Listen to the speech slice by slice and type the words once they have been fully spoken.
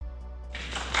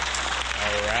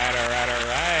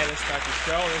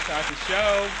start the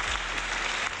show.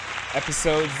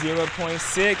 Episode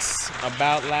 0.6,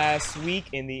 about last week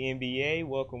in the NBA.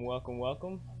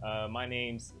 Welcome. My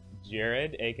name's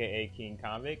Jared, aka King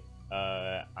Convict,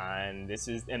 and this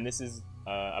is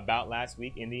about last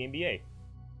week in the NBA,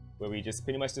 where we just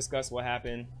pretty much discuss what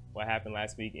happened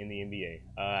last week in the NBA.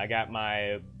 I got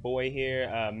my boy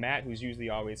here, Matt, who's usually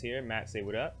always here. Matt, say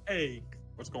what up. Hey,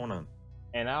 what's going on?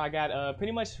 And now I got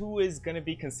pretty much who is going to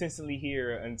be consistently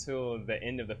here until the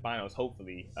end of the finals,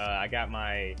 hopefully. I got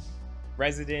my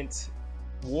resident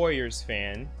Warriors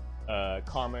fan,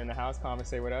 Karma, in the house. Karma,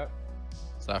 say what up.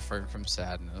 Suffering from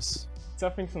sadness.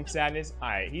 Suffering from sadness? All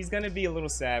right, he's going to be a little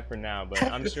sad for now, but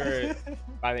I'm sure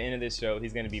by the end of this show,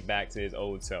 he's going to be back to his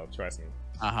old self, trust me.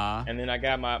 Uh-huh. And then I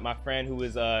got my friend who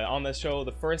was on the show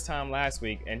the first time last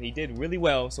week, and he did really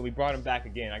well, so we brought him back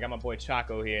again. I got my boy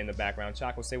Chaco here in the background.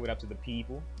 Chaco, say what up to the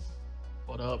people.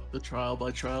 What up? The trial by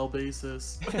trial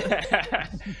basis.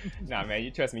 Nah, man,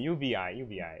 you trust me. You'll be all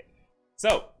right.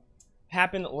 So,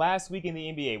 happened last week in the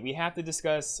NBA. We have to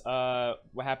discuss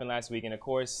what happened last week, and of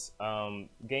course,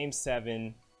 Game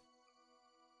 7,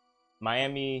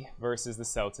 Miami versus the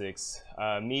Celtics.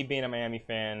 Me being a Miami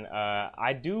fan,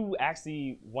 I do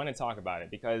actually want to talk about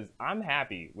it because I'm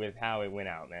happy with how it went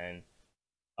out, man.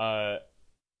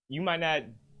 You might not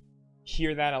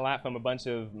hear that a lot from a bunch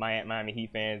of Miami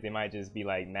Heat fans. They might just be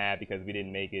like mad because we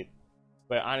didn't make it.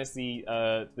 But honestly,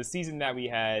 the season that we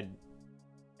had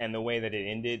and the way that it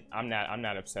ended, I'm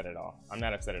not upset at all.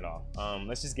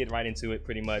 Let's just get right into it.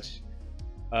 Pretty much,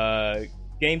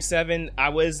 Game 7, I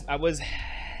was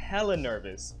hella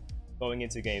nervous going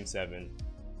into Game 7.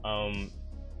 I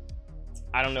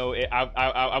don't know.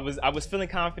 I was feeling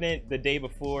confident the day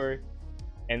before,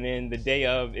 and then the day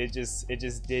of, it just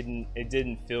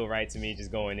didn't feel right to me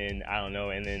just going in. I don't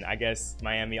know. And then I guess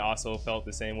Miami also felt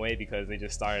the same way because they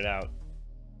just started out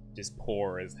just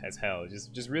poor as hell,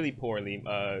 just really poorly.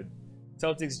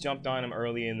 Celtics jumped on them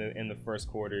early in the first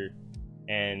quarter,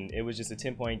 and it was just a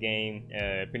 10-point game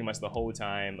pretty much the whole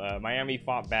time. Miami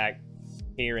fought back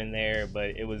here and there,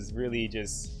 but it was really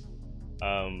just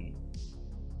to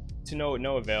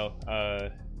no avail.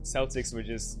 Celtics were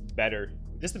just a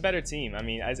better team. I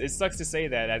mean, it sucks to say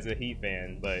that as a Heat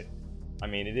fan, but I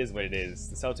mean, it is what it is.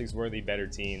 The Celtics were the better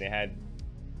team. They had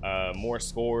more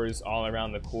scores all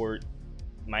around the court.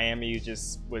 Miami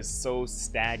just was so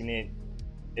stagnant.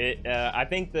 I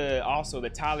think the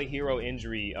Tyler Hero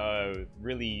injury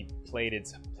really played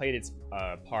its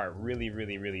part really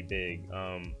big.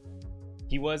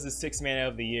 He was the sixth man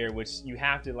of the year, which you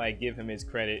have to like give him his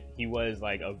credit. He was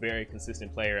like a very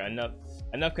consistent player,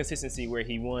 enough consistency where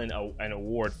he won an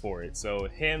award for it. So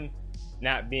him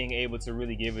not being able to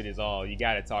really give it his all, you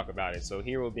got to talk about it. So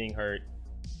Hero being hurt,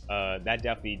 that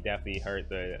definitely hurt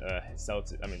the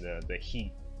Celtics. I mean the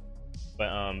Heat. But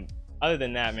other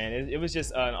than that, man, it was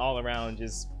just an all around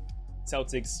just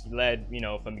Celtics led,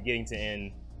 from beginning to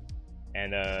end.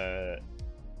 And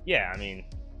yeah, I mean,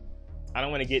 I don't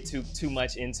want to get too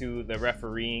much into the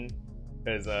refereeing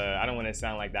because I don't want to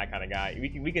sound like that kind of guy.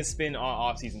 We can spend all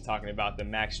off season talking about the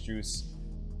Max Strus,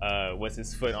 was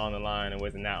his foot on the line or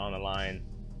was it not on the line.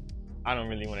 I don't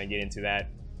really want to get into that.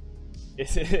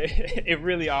 It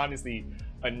really honestly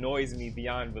annoys me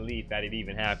beyond belief that it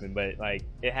even happened, but like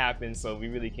it happened, so we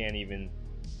really can't even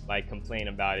like complain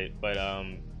about it. But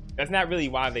that's not really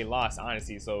why they lost,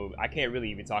 honestly, so I can't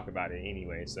really even talk about it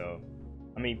anyway. So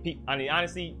I mean,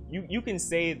 honestly, you can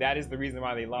say that is the reason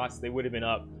why they lost. They would have been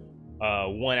up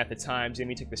 1 at the time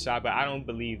Jimmy took the shot, but I don't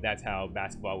believe that's how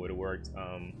basketball would have worked.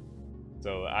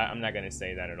 So I'm not gonna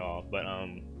say that at all.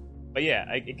 But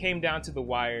yeah, it came down to the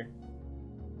wire.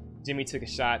 Jimmy took a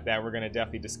shot that we're gonna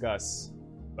definitely discuss.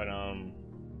 But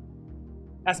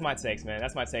that's my takes, man.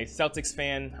 That's my takes. Celtics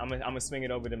fan. I'm gonna swing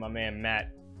it over to my man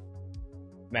Matt.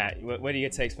 Matt, what are your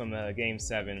takes from Game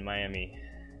 7 in Miami?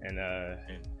 And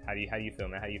how do you feel,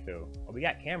 man? How do you feel? Oh, we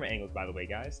got camera angles, by the way,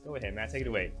 guys. Go ahead, Matt. Take it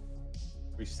away.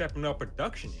 We're stepping up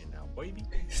production here now, baby.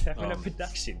 Stepping up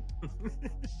production.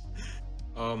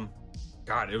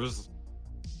 God, it was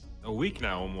a week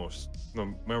now almost.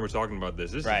 When we're talking about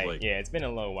this Right. is like, yeah, it's been a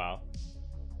little while.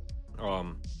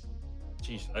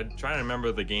 Jeez, I'm trying to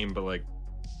remember the game, but like,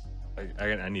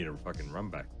 I need a fucking run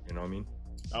back. You know what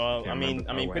I mean?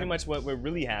 I mean, pretty much what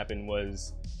really happened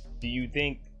was, do you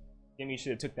think Jimmy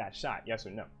should have took that shot? Yes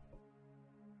or no?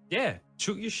 Yeah,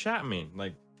 shoot your shot, man.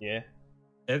 Like, yeah,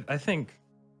 I think,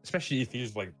 especially if he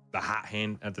was like the hot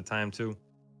hand at the time too,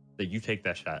 that you take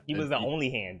that shot. He was the only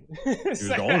hand. He was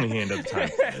the only hand at the time.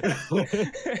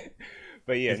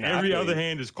 But yeah, every other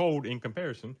hand is cold in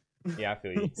comparison. Yeah, I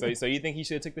feel you. So you think he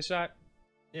should have took the shot?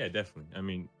 Yeah, definitely. I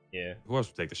mean, yeah. Who else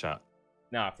would take the shot?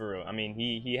 Nah, for real. I mean,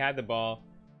 he had the ball.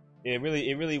 It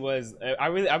really was. I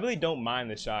really don't mind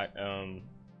the shot.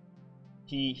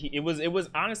 It was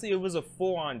honestly, it was a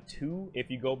 4-on-2.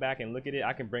 If you go back and look at it,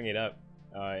 I can bring it up,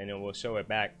 and then we'll show it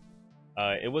back.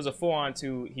 It was a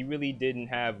 4-on-2. He really didn't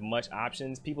have much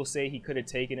options. People say he could have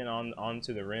taken it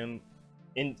onto the rim,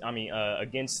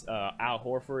 against Al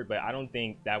Horford, but I don't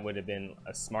think that would have been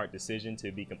a smart decision,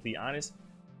 to be completely honest.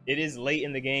 It is late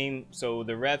in the game, so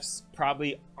the refs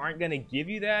probably aren't gonna give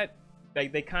you that.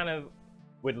 Like, they kind of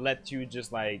would let you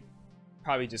just like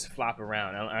probably just flop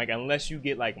around, like, unless you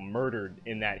get like murdered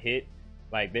in that hit.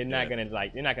 Like, they're not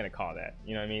gonna call that.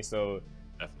 You know what I mean? So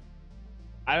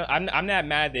Definitely. I'm not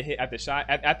mad at the shot.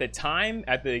 At the time,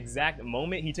 at the exact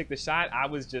moment he took the shot, I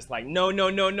was just like, no,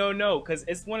 because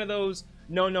it's one of those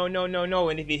no,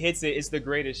 and if he hits it, it's the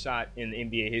greatest shot in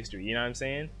NBA history. You know what I'm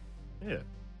saying? Yeah.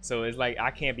 So it's like,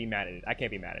 I can't be mad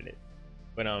at it.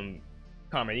 But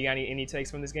Carmen, you got any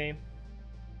takes from this game?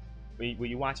 Were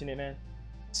you watching it, man?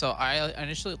 So I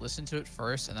initially listened to it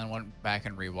first and then went back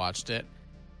and rewatched it.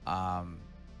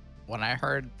 When I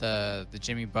heard the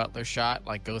Jimmy Butler shot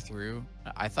like go through,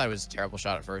 I thought it was a terrible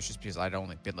shot at first, just because I'd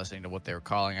only been listening to what they were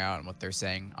calling out and what they're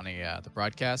saying on the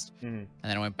broadcast. Mm-hmm. And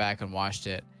then I went back and watched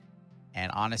it. And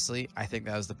honestly, I think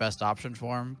that was the best option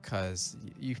for him, because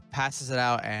you passes it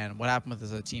out, and what happened with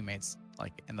his other teammates,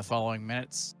 like in the following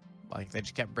minutes, like they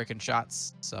just kept bricking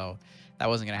shots, so that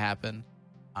wasn't going to happen.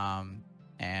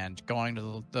 And going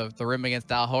to the rim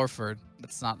against Al Horford,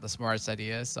 that's not the smartest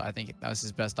idea. So I think that was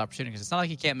his best opportunity, because it's not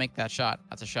like he can't make that shot.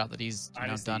 That's a shot that he's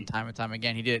done time and time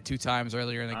again. He did it 2 times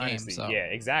earlier in the game. So yeah,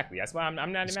 exactly. That's why I'm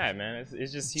not mad, man.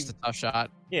 It's just a tough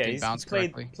shot. Yeah, he's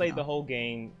played correctly. the whole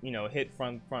game. You know, hit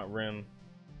front rim.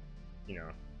 You know,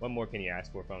 what more can you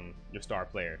ask for from your star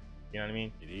player? You know what I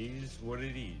mean? It is what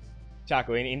it is.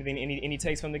 Chaco, any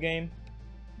takes from the game?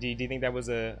 Do you think that was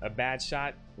a bad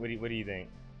shot? What do you think?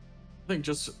 I think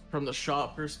just from the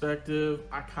shot perspective,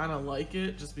 I kind of like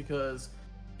it, just because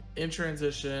in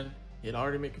transition, he had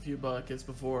already made a few buckets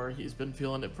before. He's been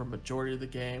feeling it for majority of the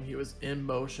game. He was in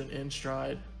motion, in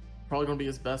stride. Probably going to be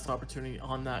his best opportunity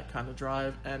on that kind of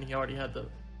drive, and he already had the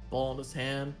ball in his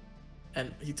hand.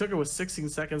 And he took it with 16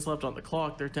 seconds left on the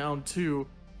clock. They're down 2.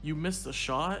 You miss the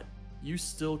shot, you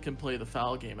still can play the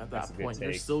foul game at that point.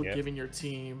 You're still giving your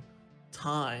team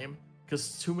time,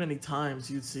 because too many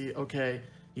times you'd see, okay,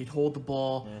 he'd hold the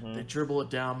ball, they dribble it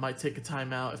down, might take a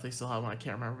timeout if they still have one. I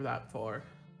can't remember that far.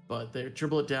 But they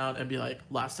dribble it down and be like,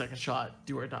 last second shot,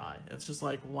 do or die. It's just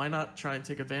like, why not try and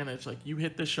take advantage? Like, you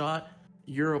hit the shot,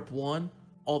 you're up 1,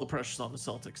 all the pressure's on the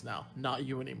Celtics now, not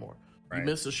you anymore. Right. You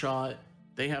miss a shot,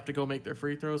 they have to go make their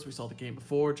free throws. We saw the game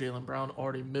before. Jaylen Brown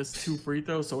already missed 2 free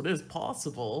throws, so it is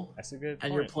possible. That's a good point.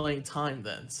 And you're playing time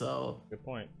then, so... Good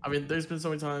point. I mean, there's been so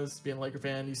many times being a Laker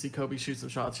fan, you see Kobe shoot some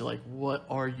shots, you're like, what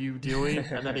are you doing?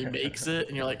 And then he makes it,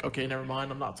 and you're like, okay, never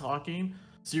mind, I'm not talking.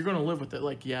 So you're going to live with it.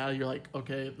 Like, yeah, you're like,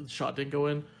 okay, the shot didn't go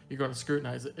in. You're going to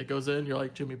scrutinize it. It goes in, you're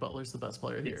like, Jimmy Butler's the best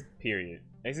player here. Period.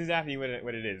 That's exactly what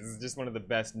it is. This is just one of the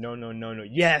best no,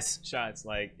 yes shots,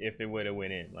 like, if it would have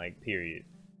went in, like, period.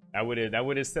 That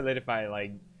would have solidified,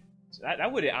 like, that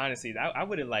would have, honestly, I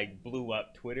would have, like, blew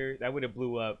up Twitter. That would have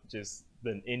blew up just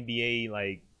the NBA,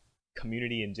 like,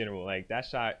 community in general. Like, that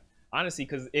shot, honestly,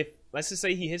 because if, let's just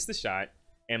say he hits the shot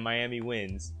and Miami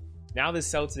wins, now the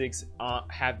Celtics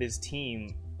have this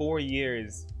team 4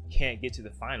 years can't get to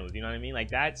the finals. You know what I mean? Like,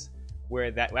 that's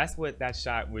what that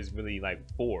shot was really, like,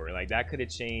 for. Like, that could have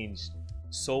changed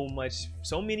so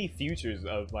many futures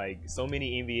of, like, so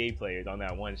many NBA players on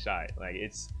that one shot. Like,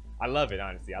 I love it,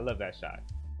 honestly. I love that shot.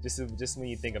 Just when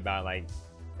you think about, like,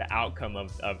 the outcome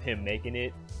of him making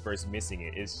it versus missing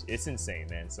it, it's insane,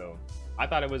 man. So I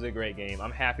thought it was a great game.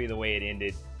 I'm happy the way it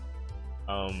ended.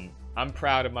 I'm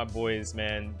proud of my boys,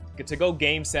 man. To go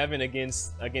Game 7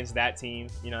 against that team,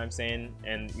 you know what I'm saying?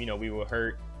 And, you know, we were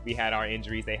hurt. We had our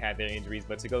injuries. They had their injuries.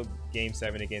 But to go Game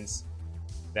 7 against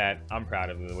that, I'm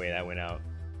proud of the way that went out.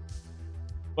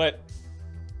 But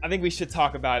I think we should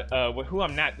talk about who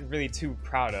I'm not really too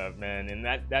proud of, man. And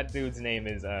that dude's name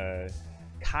is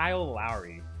Kyle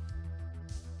Lowry.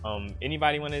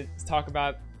 Anybody want to talk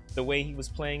about the way he was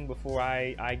playing before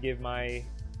I give my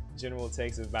general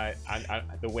takes about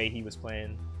the way he was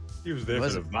playing? He was there for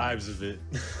the vibes of it.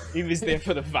 He was there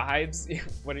for the vibes.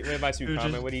 What about you,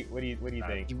 Carmen? What do you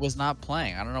think? He was not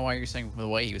playing. I don't know why you're saying the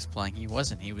way he was playing. He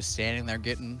wasn't. He was standing there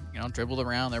getting, dribbled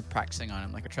around. They're practicing on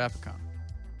him like a traffic cone.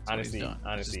 Honestly,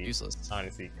 useless.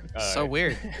 Honestly, so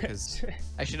weird. Because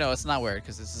actually, no, it's not weird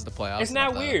because this is the playoffs. It's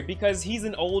not weird because he's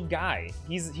an old guy.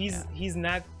 He's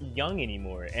not young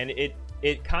anymore, and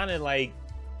it kind of like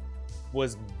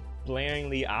was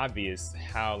blaringly obvious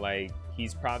how like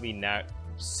he's probably not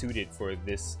suited for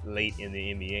this late in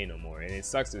the NBA no more, and it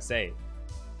sucks to say,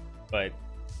 but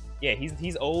yeah,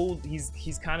 he's old.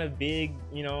 He's kind of big,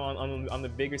 you know, on the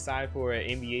bigger side for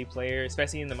an NBA player,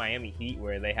 especially in the Miami Heat,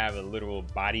 where they have a literal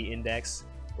body index,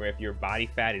 where if your body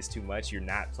fat is too much, you're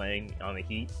not playing on the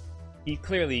Heat. He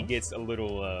clearly gets a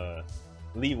little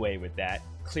leeway with that,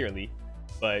 clearly,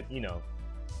 but you know,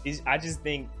 I just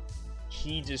think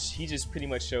he just pretty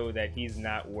much showed that he's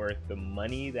not worth the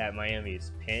money that Miami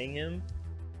is paying him,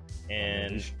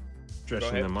 and He's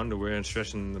stretching them underwear and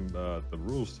stretching the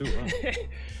rules too. Huh?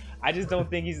 I just don't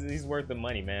think he's worth the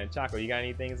money, man. Chaco, you got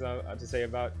anything to say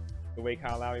about the way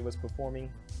Kyle Lowry was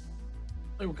performing?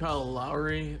 Like with Kyle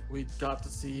Lowry, we got to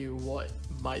see what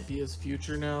might be his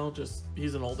future now. Just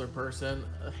he's an older person.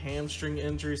 A hamstring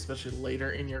injury, especially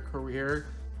later in your career.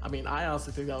 I mean, I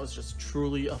honestly think that was just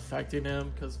truly affecting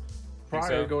him because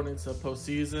prior to going into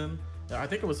postseason, I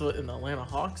think it was in the Atlanta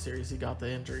Hawks series he got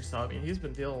the injury. So I mean, he's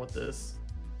been dealing with this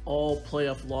all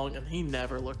playoff long, and he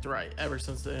never looked right ever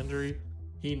since the injury.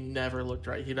 He never looked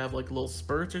right. He'd have like little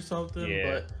spurts or something,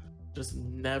 but just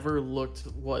never looked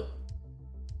what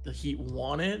the Heat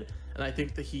wanted. And I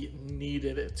think the Heat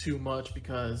needed it too much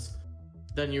because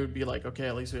then you would be like, okay,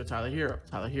 at least we have Tyler Hero.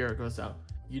 Tyler Hero goes down.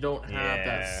 You don't have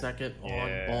that second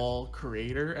on-ball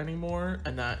creator anymore,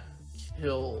 and that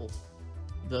killed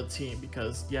the team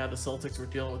because, the Celtics were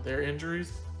dealing with their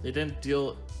injuries. They didn't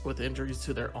deal with injuries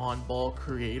to their on-ball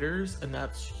creators, and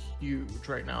that's huge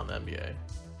right now in the NBA.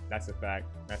 That's a fact.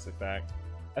 That's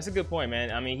a good point, man.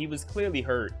 I mean, he was clearly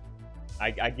hurt.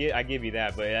 I give you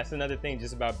that, but that's another thing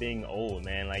just about being old,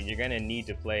 man. Like, you're gonna need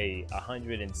to play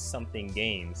 100 and something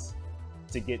games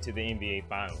to get to the NBA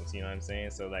Finals. You know what I'm saying?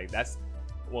 So like,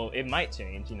 it might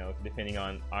change, you know, depending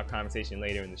on our conversation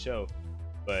later in the show.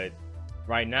 But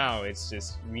right now, it's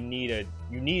just you need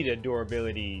a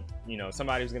durability. You know,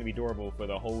 somebody who's gonna be durable for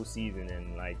the whole season.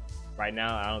 And like right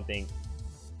now, I don't think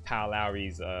Kyle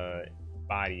Lowry's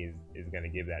body is going to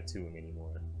give that to him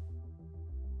anymore,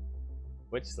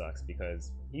 which sucks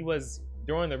because he was,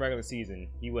 during the regular season,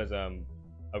 he was a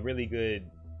really good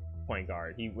point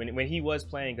guard. When he was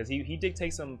playing, because he did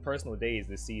take some personal days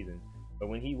this season, but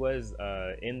when he was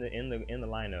in the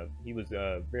lineup, he was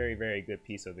a very, very good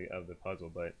piece of the puzzle.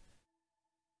 But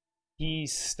he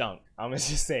stunk. I'm gonna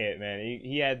just say it, man.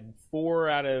 He had 4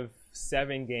 out of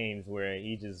 7 games where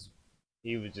he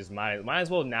was just might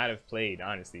as well not have played,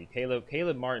 honestly.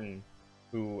 Caleb Martin,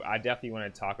 who I definitely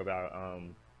want to talk about,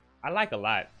 I like a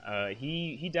lot.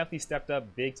 He definitely stepped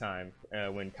up big time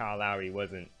when Kyle Lowry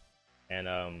wasn't, and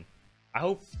I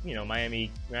hope, you know,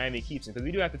 Miami keeps him, because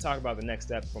we do have to talk about the next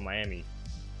step for Miami.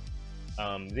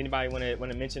 Does anybody want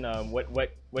to mention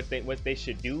what they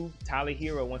should do? Tyler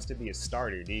Hero wants to be a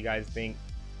starter. Do you guys think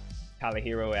Tyler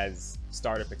Hero has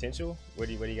starter potential? What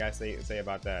do you guys say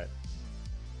about that?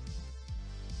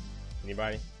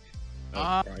 Anybody?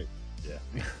 Right.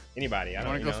 Yeah. Anybody? I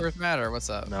don't want to go first, Matt, or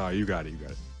what's up? No, you got it.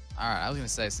 All right, I was gonna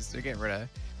say, since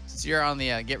you're on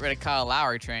the get rid of Kyle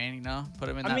Lowry train, you know, put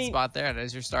him in that spot there. That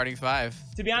is your starting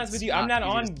 5. To be honest with you, I'm not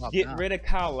on get rid of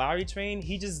Kyle Lowry train.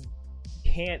 He just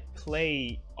can't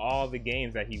play all the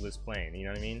games that he was playing. You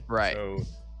know what I mean? Right.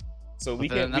 So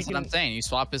that's what I'm saying. You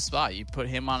swap his spot. You put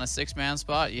him on a 6-man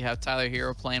spot. You have Tyler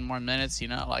Hero playing more minutes. You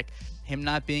know, like, him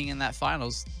not being in that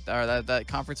finals or that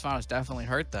conference finals definitely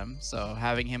hurt them. So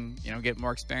having him, you know, get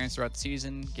more experience throughout the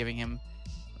season, giving him,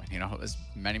 you know, as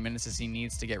many minutes as he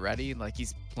needs to get ready. Like,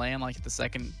 he's playing like the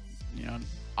second, you know,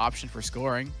 option for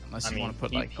scoring, unless you want to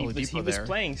put like Oladipo there. He was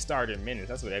playing starter minutes.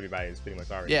 That's what everybody was pretty much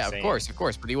already saying. Yeah, of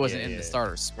course, but he wasn't in the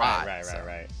starter spot.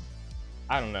 Right.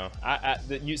 I don't know.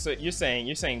 You're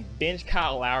saying bench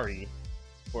Kyle Lowry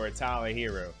for a Tyler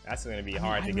Hero. That's going to be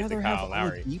hard to get to Kyle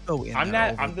Lowry. I'm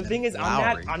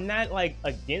not like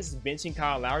against benching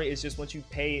Kyle Lowry. It's just once you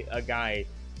pay a guy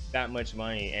that much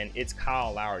money, and it's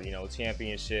Kyle Lowry, you know,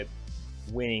 championship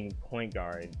winning point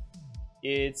guard,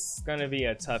 it's going to be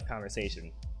a tough conversation.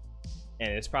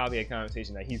 And it's probably a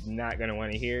conversation that he's not going to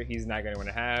want to hear. He's not going to want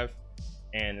to have.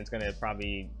 And it's going to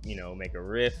probably, you know, make a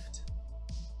rift.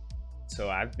 So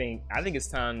I think it's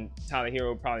time Tyler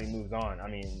Hero probably moves on. I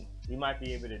mean, we might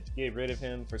be able to get rid of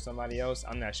him for somebody else.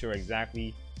 I'm not sure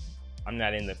exactly. I'm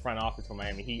not in the front office for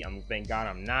Miami Heat. Thank God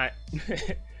I'm not.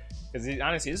 Because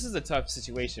honestly, this is a tough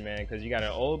situation, man. Because you got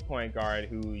an old point guard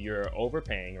who you're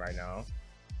overpaying right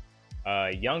now.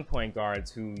 Young point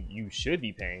guards who you should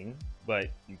be paying, but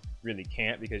you really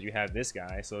can't because you have this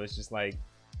guy. So it's just like,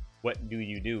 what do?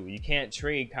 You can't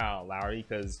trade Kyle Lowry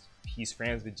because he's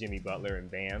friends with Jimmy Butler and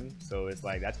Bam. So it's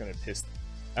like,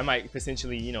 that might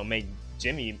potentially, you know, make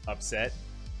Jimmy upset.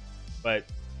 But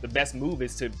the best move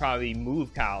is to probably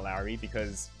move Kyle Lowry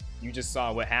because you just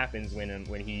saw what happens when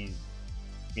he,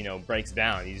 breaks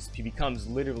down. He becomes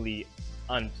literally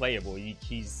unplayable.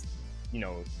 He's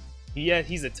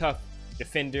a tough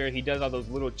defender. He does all those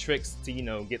little tricks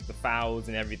to get the fouls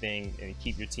and everything and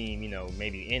keep your team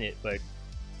maybe in it, but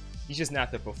he's just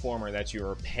not the performer that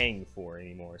you're paying for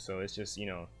anymore. So it's just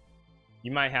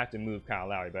you might have to move Kyle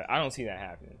Lowry, but I don't see that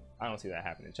happening.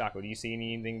 Choco, do you see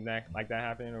anything like that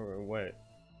happening, or what?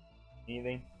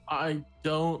 Anything? I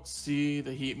don't see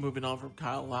the Heat moving on from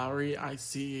Kyle Lowry. I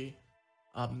see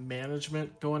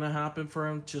management going to happen for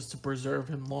him just to preserve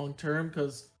him long term,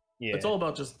 because it's all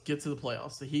about just get to the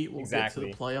playoffs. The Heat will get to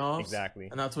the playoffs,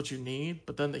 and that's what you need.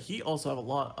 But then the Heat also have a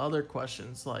lot of other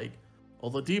questions, like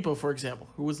Oladipo, for example,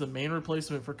 who was the main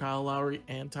replacement for Kyle Lowry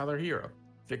and Tyler Hero.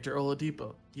 Victor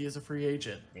Oladipo, he is a free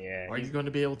agent. Are you going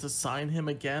to be able to sign him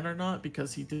again or not?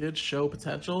 Because he did show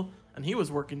potential, and he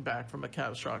was working back from a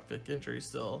catastrophic injury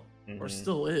still, or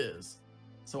still is.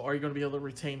 So are you going to be able to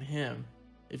retain him?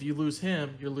 If you lose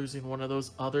him, you're losing one of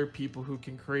those other people who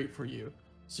can create for you.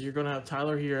 So you're going to have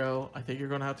Tyler Hero. I think you're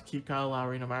going to have to keep Kyle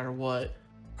Lowry no matter what.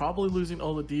 Probably losing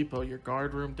Oladipo. Your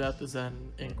guard room depth is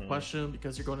then in question,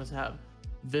 because you're going to have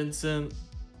Vincent.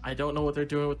 I don't know what they're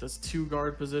doing with this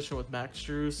 2-guard position with Max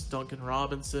Strus, Duncan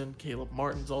Robinson. Caleb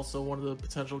Martin's also one of the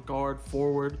potential guard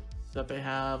forward that they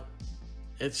have.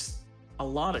 It's a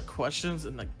lot of questions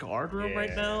in the guard room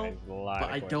right now, but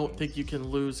I don't think you can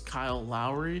lose Kyle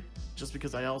Lowry, just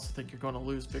because I also think you're going to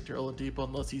lose Victor Oladipo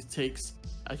unless he takes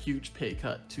a huge pay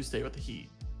cut to stay with the Heat.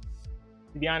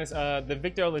 To be honest, the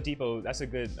Victor Oladipo, that's a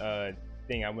good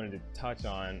thing I wanted to touch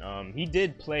on. He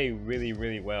did play really,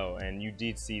 really well, and you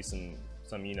did see some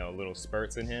little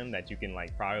spurts in him that you can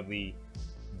probably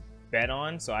bet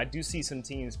on. So I do see some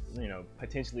teams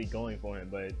potentially going for him,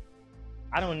 but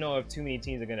I don't know if too many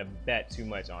teams are going to bet too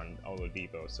much on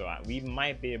Oladipo. So we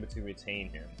might be able to retain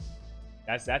him.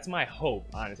 That's my hope,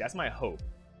 honestly. That's my hope,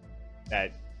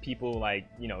 that people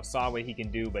saw what he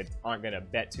can do but aren't going to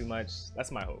bet too much.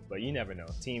 That's my hope, but you never know.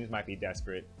 Teams might be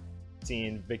desperate.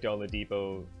 Seeing Victor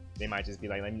Oladipo, they might just be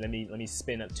like, let me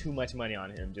spend up too much money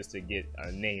on him just to get a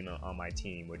name on my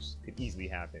team, which could easily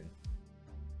happen.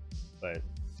 But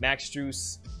Max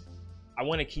Strus, I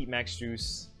want to keep Max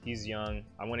Strus. He's young.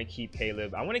 I want to keep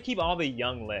Caleb. I want to keep all the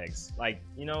young legs.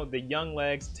 The young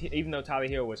legs, even though Tyler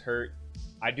Hero was hurt,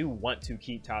 I do want to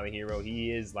keep Tyler Hero.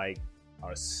 He is I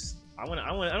don't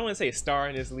want to say a star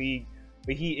in this league,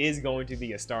 but he is going to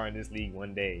be a star in this league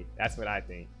one day. That's what I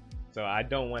think. So I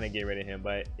don't want to get rid of him.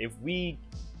 But if we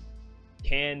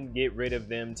can get rid of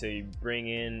them to bring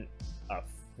in a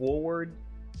forward,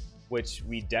 which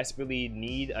we desperately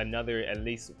need another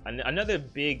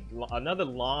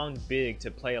long big to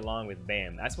play along with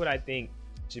Bam. That's what I think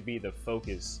should be the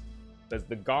focus, because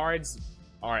the guards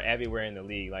are everywhere in the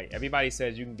league. Everybody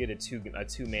says you can get a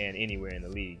two-man anywhere in the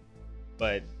league,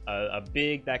 but a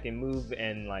big that can move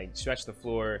and stretch the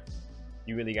floor,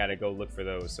 you really got to go look for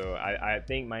those. So I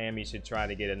think Miami should try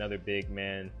to get another big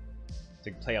man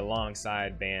to play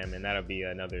alongside Bam, and that'll be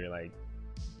another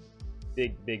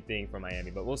big thing for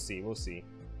Miami. But we'll see.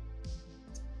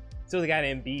 Still got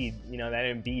Embiid, that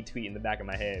Embiid tweet in the back of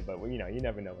my head, but you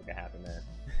never know what can happen, man.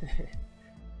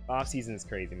 Off season is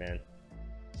crazy, man.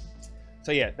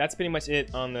 So yeah, that's pretty much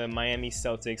it on the Miami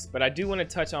Celtics. But I do want to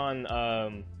touch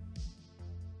on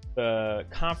the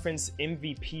conference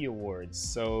MVP awards.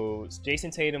 So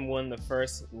Jason Tatum won the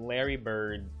first Larry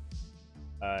Bird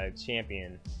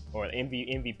champion or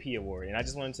MVP award, and I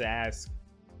just wanted to ask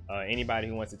anybody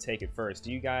who wants to take it first,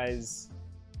 do you guys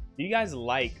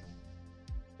like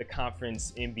the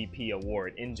conference MVP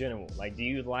award in general? Do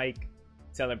you like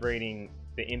celebrating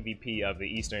the MVP of the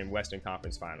Eastern and Western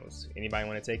Conference Finals? Anybody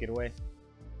want to take it away?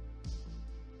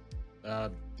 I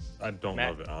don't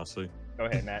Matt? love it, honestly. Go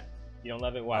ahead, Matt. You don't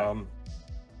love it? Why?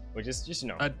 Or just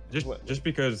just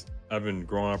because I've been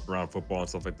growing up around football and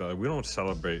stuff like that, we don't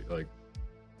celebrate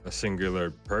a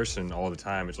singular person all the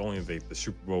time. It's only the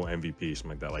Super Bowl MVP,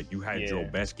 something like that. You had your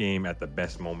best game at the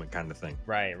best moment kind of thing.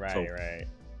 Right.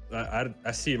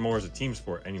 I see it more as a team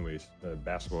sport anyways,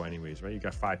 basketball anyways, right? You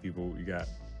got 5 people you got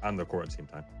on the court at the same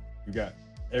time. You got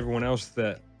everyone else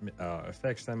that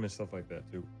affects them and stuff like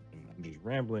that too. And I'm just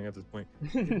rambling at this point.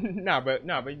 No, but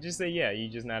just say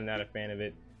you're just not a fan of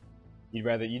it. You'd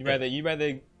rather give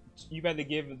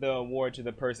the award to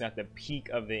the person at the peak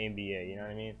of the NBA, you know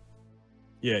what I mean?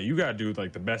 Yeah, you gotta do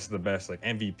the best of the best,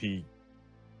 MVP.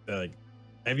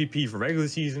 MVP for regular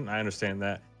season, I understand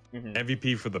that.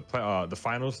 MVP for the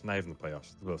finals, not even the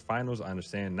playoffs. For the finals, I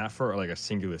understand. Not for a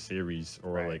singular series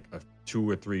or a 2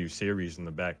 or 3 series in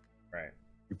the back. Right.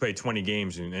 You play 20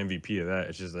 games and MVP of that,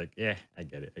 it's just I get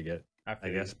it. I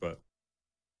guess, but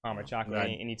Palmer Chocolate,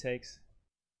 Right. any takes?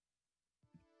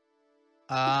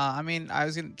 I mean, I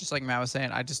was gonna just like Matt was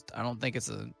saying. I don't think it's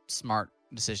a smart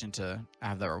decision to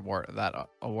have that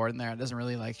award in there. It doesn't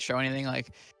really like show anything.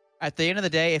 Like at the end of the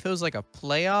day, if it was like a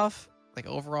playoff, like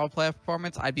overall playoff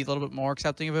performance, I'd be a little bit more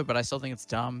accepting of it. But I still think it's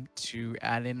dumb to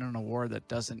add in an award that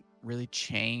doesn't really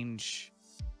change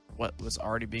what was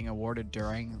already being awarded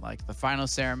during like the final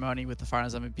ceremony with the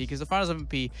finals MVP, because the finals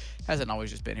MVP hasn't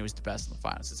always just been who's the best in the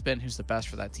finals. It's been who's the best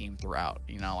for that team throughout.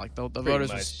 You know, like the voters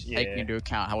much, was yeah. taking into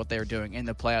account what they were doing in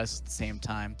the playoffs at the same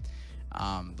time.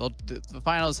 The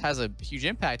finals has a huge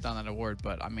impact on that award,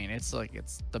 but I mean, it's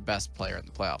the best player in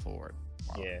the playoff award.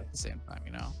 Yeah. At the same time,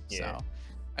 you know. Yeah. So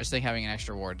I just think having an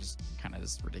extra award just kind of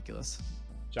is ridiculous.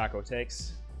 Jocko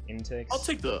takes? Any takes? I'll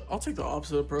take the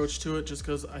opposite approach to it, just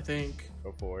because I think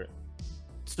Go for it.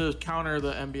 to counter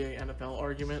the NBA NFL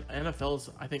argument, NFL is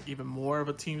I think even more of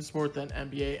a team sport than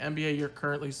NBA. NBA, you're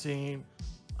currently seeing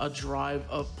a drive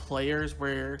of players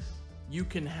where you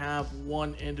can have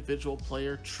one individual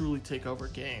player truly take over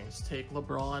games. Take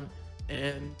LeBron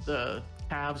and the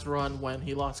Cavs run when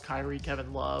he lost Kyrie,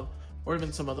 Kevin Love, or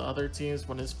even some of the other teams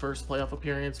when his first playoff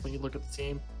appearance, when you look at the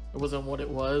team, it wasn't what it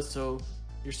was. So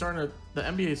you're starting to, the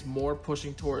NBA is more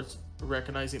pushing towards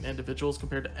recognizing individuals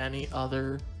compared to any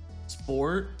other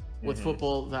sport. With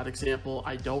football, that example,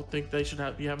 I don't think they should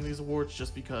be having these awards,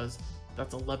 just because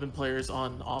that's 11 players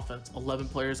on offense, 11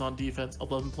 players on defense,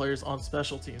 11 players on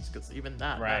special teams, because even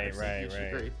that matters. Like, you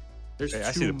should agree. There's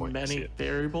I see the too point. I see many it.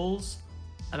 variables.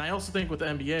 And I also think with the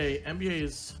NBA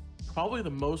is probably the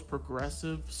most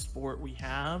progressive sport we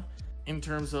have in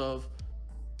terms of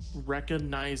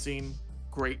recognizing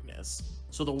greatness.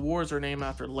 So the awards are named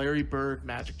after Larry Bird,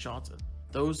 Magic Johnson.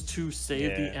 Those two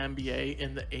saved the NBA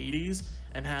in the 80s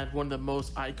and had one of the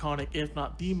most iconic, if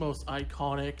not the most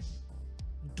iconic,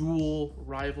 dual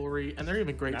rivalry. And they're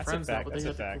even great That's a friends now, fact, but that's they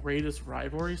a have the fact. greatest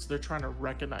rivalry, so they're trying to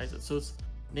recognize it. So it's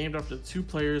named after the two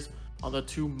players on the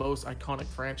two most iconic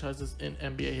franchises in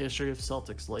NBA history of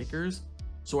Celtics Lakers.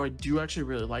 So I do actually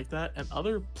really like that. And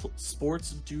other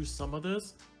sports do some of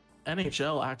this.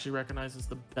 NHL actually recognizes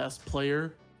the best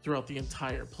player throughout the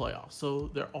entire playoff. So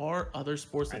there are other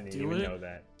sports I that didn't do even it. know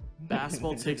that.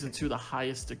 Basketball takes it to the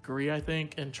highest degree, I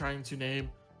think, and trying to name,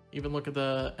 even look at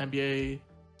the NBA,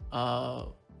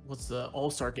 what's the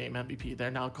All-Star Game MVP?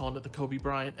 They're now calling it the Kobe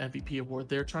Bryant MVP award.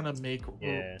 They're trying to make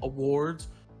awards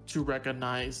to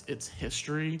recognize its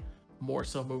history more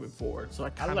so moving forward. So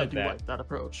I kind of do like that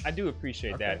approach. I do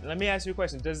appreciate that. Let me ask you a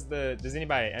question. Does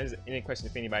anybody, any question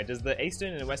if anybody, does the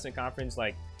Eastern and the Western Conference,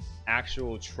 like,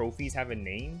 actual trophies have a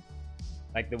name?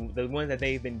 Like the ones that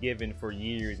they've been given for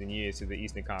years and years to the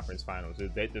Eastern Conference Finals, do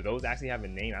those actually have a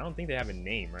name? I don't think they have a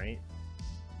name, right?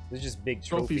 They're just big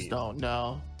trophies. Don't,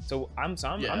 no. So I'm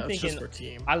thinking, just for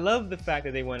team. I love the fact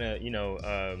that they want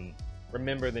to,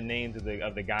 remember the names of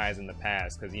the guys in the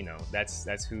past, because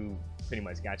that's who pretty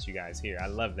much got you guys here. I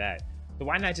love that. So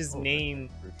why not just name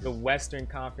the Western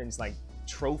Conference like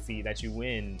trophy that you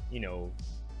win?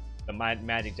 The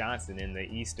Magic Johnson and the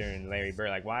Eastern Larry Bird.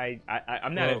 Like, why?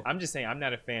 I'm just saying I'm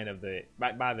not a fan of the.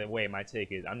 By the way, my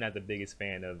take is I'm not the biggest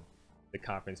fan of the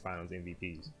conference finals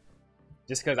MVPs,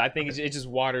 just because I think it just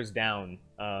waters down,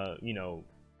 the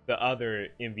other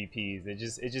MVPs.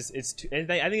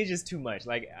 I think it's just too much.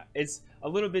 Like, it's a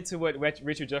little bit to what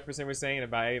Richard Jefferson was saying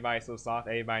about everybody's so soft,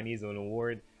 everybody needs an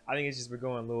award. I think it's just we're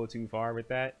going a little too far with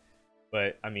that.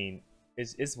 But I mean,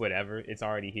 it's whatever. It's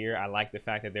already here. I like the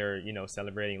fact that they're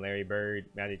celebrating Larry Bird,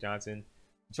 Magic Johnson.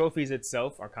 Trophies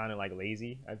itself are kind of like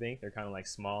lazy. I think they're kind of like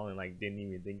small and like didn't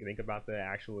even think about the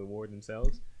actual award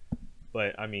themselves.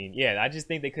 But I mean, I just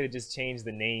think they could have just changed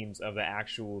the names of the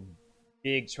actual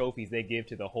big trophies they give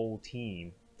to the whole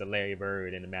team, the Larry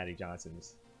Bird and the Magic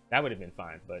Johnsons. That would have been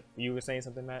fine. But you were saying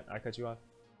something, Matt? I cut you off.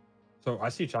 So I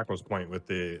see Chaco's point with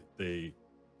the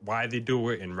why they do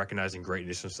it and recognizing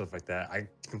greatness and stuff like that. I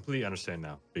completely understand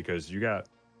now, because you got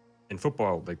in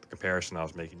football, like the comparison I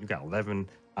was making, you got 11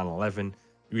 on 11.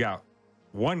 You got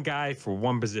one guy for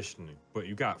one position, but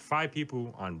you got 5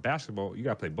 people on basketball. You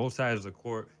got to play both sides of the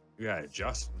court. You got to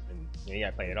adjust. And you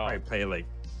got to play it all. I play like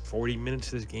 40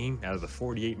 minutes of this game out of the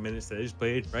 48 minutes that I just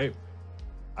played, right?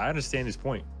 I understand his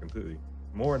point completely.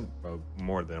 More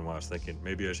than what I was thinking.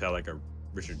 Maybe I just had like a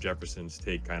Richard Jefferson's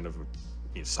take, kind of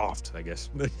being soft, I guess.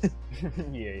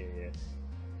 yeah.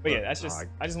 But yeah, that's just.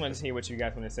 I just wanted to hear what you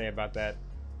guys want to say about that.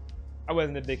 I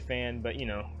wasn't a big fan, but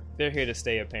they're here to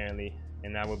stay apparently,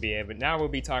 and now we'll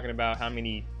be talking about how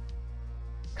many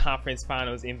conference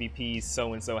finals MVPs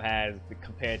so and so has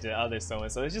compared to other so and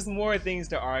so. It's just more things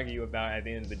to argue about at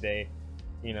the end of the day.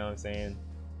 You know what I'm saying?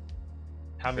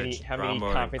 How many drama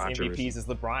and conference controversy. MVPs does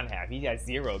LeBron have? He has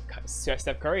 0.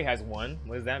 Steph Curry has 1.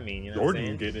 What does that mean? You know Jordan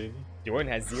what I'm saying? get it.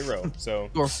 Jordan has 0. So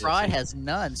Or Fry has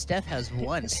none. Steph has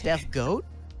 1. Steph Goat?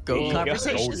 Goat There you go.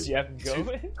 conversation? Jeff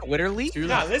Go. Twitter leak? To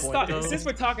Nah, that let's point, talk. though- Since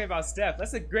we're talking about Steph,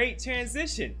 that's a great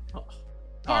transition.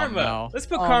 Karma. no. Let's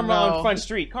put Oh, Karma no. on Front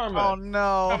Street. Karma. Oh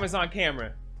no. Karma's on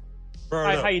camera. Burn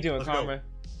How, up. how you doing, Let's go. Karma?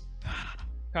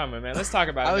 Karma, man. Let's talk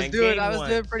about I it, was man. doing Game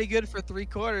one. pretty good for 3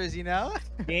 quarters, you know?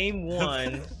 Game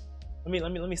 1. Let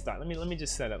me start. Let me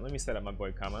just set up. Let me set up my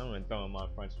boy Karma. I'm gonna throw him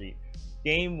on Front Street.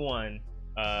 Game 1,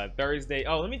 Thursday.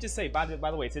 Oh, let me just say, by the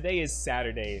way, today is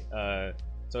Saturday.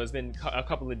 So it's been a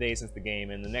couple of days since the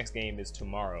game, and the next game is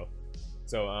tomorrow.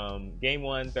 So game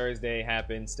 1 Thursday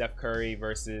happened. Steph Curry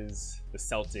versus the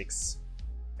Celtics,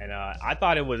 and I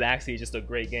thought it was actually just a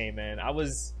great game, man. I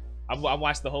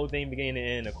watched the whole thing beginning to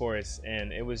end, of course,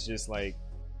 and it was just like.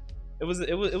 It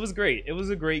was great. It was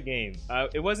a great game.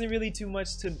 It wasn't really too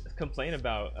much to complain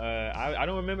about. I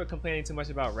don't remember complaining too much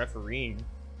about refereeing,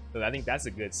 so I think that's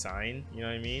a good sign. You know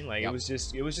what I mean? Like Yep.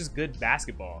 it was just good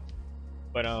basketball.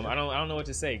 But I don't know what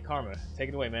to say. Karma, take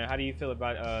it away, man. How do you feel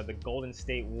about the Golden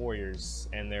State Warriors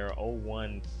and their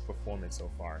 0-1 performance so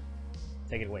far?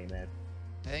 Take it away, man.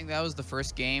 I think that was the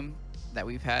first game that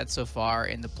we've had so far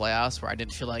in the playoffs where I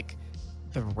didn't feel like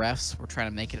the refs were trying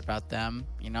to make it about them.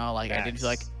 You know, like I didn't feel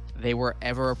like they were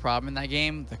ever a problem in that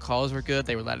game. The calls were good.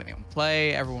 They were letting them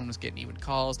play. Everyone was getting even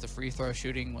calls. The free throw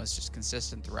shooting was just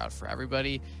consistent throughout for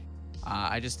everybody.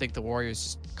 I just think the Warriors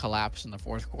just collapsed in the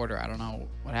fourth quarter. I don't know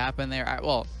what happened there.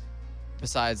 Well,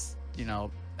 besides, you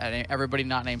know, everybody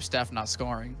not named Steph not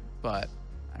scoring, but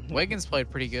Wiggins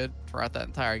played pretty good throughout that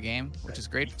entire game, which is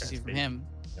great to see from him.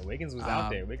 Yeah, Wiggins was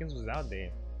out there. Wiggins was out there.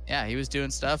 Yeah, he was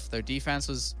doing stuff. Their defense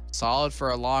was solid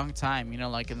for a long time. You know,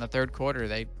 like in the third quarter,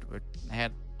 they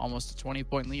had almost a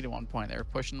 20-point lead at one point. They were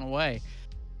pushing away.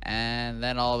 And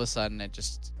then all of a sudden, it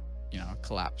just, you know,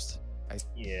 collapsed.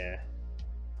 Yeah.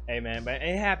 Hey, man, but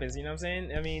it happens. You know what I'm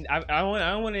saying? I mean, I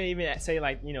don't want to even say,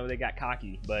 like, you know, they got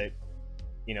cocky. But,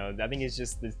 you know, I think it's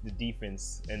just the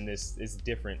defense. And this is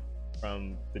different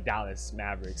from the Dallas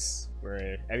Mavericks,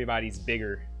 where everybody's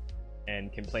bigger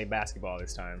and can play basketball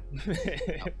this time.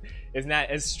 It's not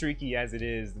as streaky as it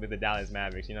is with the Dallas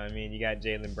Mavericks. You know what I mean? You got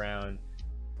Jaylen Brown.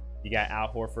 You got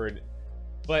Al Horford.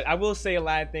 But I will say a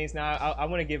lot of things. Now, I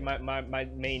want to give my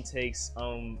main takes.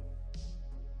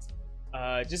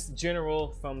 Just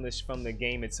general from the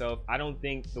game itself. I don't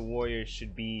think the Warriors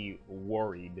should be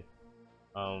worried.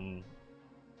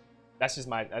 That's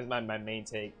my main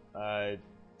take.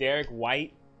 Derek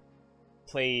White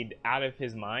played out of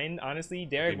his mind. Honestly,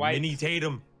 Derek White. Mini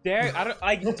Tatum. Derek, I don't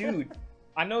like, dude.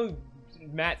 I know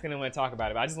Matt's gonna want to talk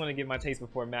about it, but I just want to give my taste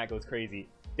before Matt goes crazy.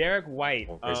 Derek White.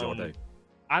 Crazy all day.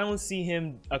 I don't see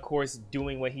him, of course,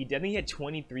 doing what he did. I think he had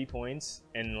 23 points,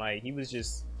 and like he was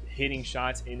just hitting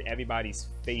shots in everybody's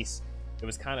face. It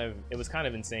was kind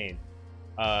of insane.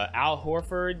 Al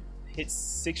Horford hit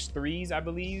 6 threes, I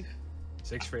believe.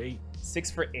 6 for 8.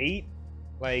 6 for 8.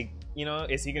 Like, you know,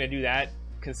 is he gonna do that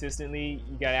consistently?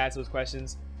 You gotta ask those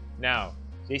questions. Now,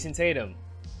 Jason Tatum,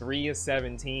 3 of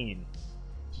 17.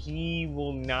 He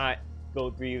will not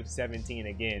go 3 of 17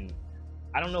 again.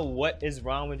 I don't know what is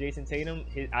wrong with Jason Tatum.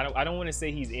 I don't want to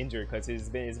say he's injured because it's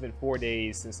been 4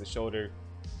 days since the shoulder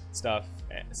stuff,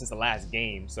 since the last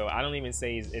game. So I don't even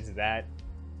say it's that.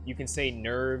 You can say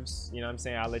nerves. You know what I'm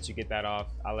saying? I'll let you get that off.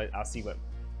 I'll see what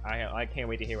I can't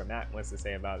wait to hear what Matt wants to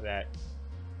say about that.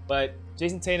 But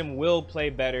Jason Tatum will play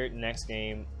better next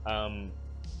game.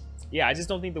 Yeah, I just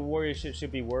don't think the Warriors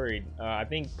should be worried. I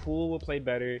think Poole will play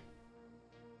better.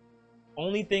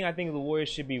 Only thing I think the Warriors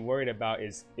should be worried about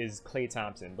is Klay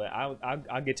Thompson, but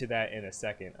I'll get to that in a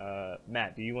second.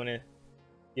 Matt, do you want to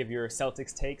give your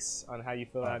Celtics takes on how you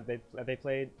feel that they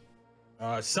played?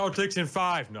 Celtics in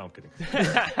 5. No, I'm kidding.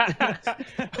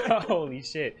 Holy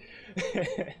shit.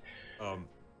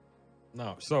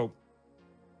 No, so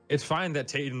it's fine that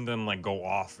Tatum didn't like go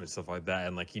off and stuff like that,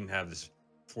 and like he didn't have this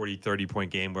 40-30 point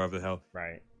game, wherever the hell.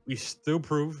 Right. We still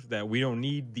proved that we don't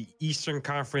need the Eastern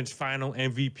Conference Final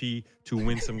MVP to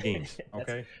win some games.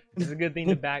 Okay, it's a good thing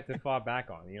to fall back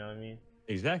on. You know what I mean?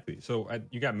 Exactly. So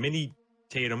you got mini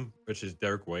Tatum, which is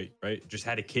Derek White, right? Just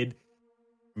had a kid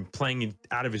playing it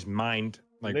out of his mind.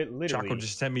 Like Literally. Chaco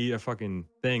just sent me a fucking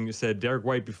thing that said Derek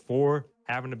White before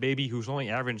having a baby, who's only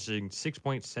averaging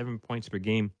 6.7 points per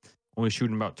game, only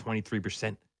shooting about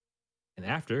 23%. And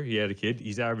after he had a kid,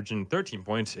 he's averaging 13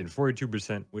 points and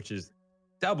 42%, which is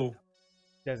double.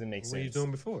 Doesn't make sense. What he's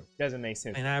doing before. Doesn't make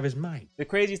sense. And out of his mind. The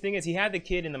craziest thing is he had the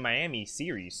kid in the Miami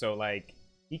series, so like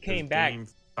he came back. Game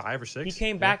 5 or 6. He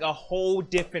came back a whole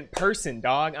different person,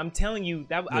 dog. I'm telling you,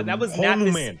 that was whole not new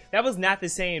this, man. that was not the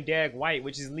same Derek White,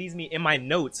 which is leads me in my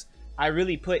notes. I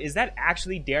really put, is that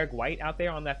actually Derek White out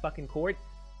there on that fucking court?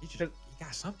 He got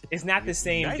something. It's not the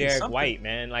same United Derek something. White,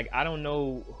 man. Like, I don't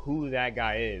know who that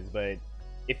guy is, but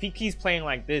if he keeps playing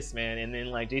like this, man, and then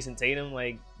like Jason Tatum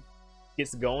like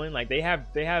gets going, like they have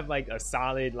like a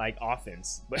solid like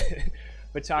offense.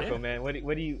 But Chaco, man, what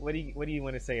do you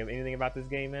want to say? Anything about this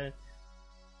game, man?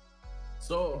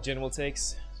 So General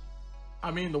takes. I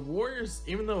mean, the Warriors,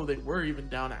 even though they were even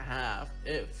down at half,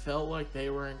 it felt like they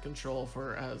were in control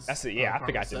for I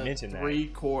forgot to mention that 3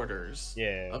 quarters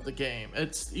Yeah. of the game.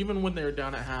 It's even when they were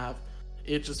down at half,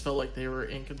 it just felt like they were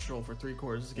in control for 3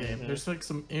 quarters of the game. Mhm. There's like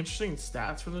some interesting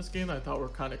stats from this game that I thought were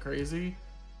kind of crazy.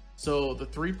 So the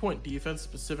 3-point defense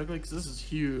specifically, because this is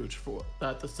huge for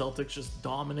that the Celtics just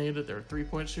dominated their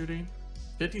 3-point shooting.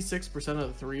 56% of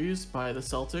the threes by the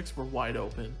Celtics were wide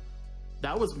open.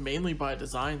 That was mainly by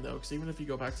design though, because even if you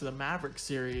go back to the Mavericks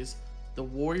series, the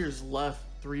Warriors left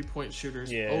 3-point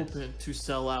shooters open to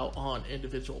sell out on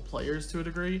individual players to a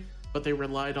degree, but they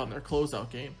relied on their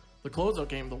closeout game. The closeout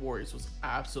game of the Warriors was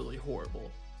absolutely horrible,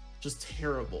 just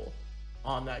terrible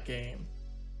on that game.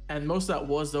 And most of that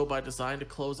was though by design to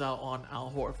close out on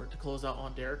Al Horford, to close out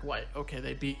on Derek White. Okay,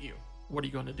 they beat you. What are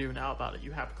you going to do now about it?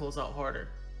 You have to close out harder.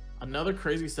 Another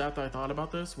crazy stat that I thought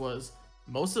about this was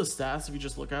most of the stats, if you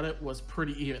just look at it, was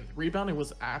pretty even. Rebounding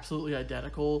was absolutely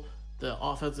identical. The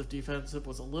offensive defensive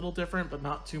was a little different, but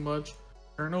not too much.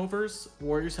 Turnovers,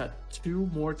 Warriors had 2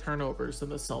 more turnovers than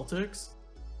the Celtics.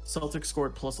 Celtics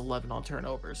scored plus 11 on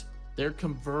turnovers. They're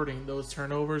converting those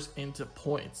turnovers into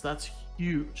points. That's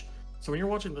huge. So when you're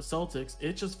watching the Celtics,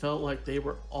 it just felt like they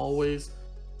were always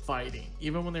fighting.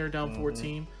 Even when they were down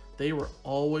 14, they were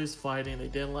always fighting. They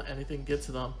didn't let anything get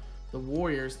to them. The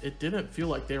Warriors, it didn't feel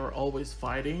like they were always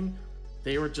fighting.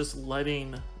 They were just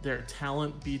letting their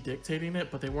talent be dictating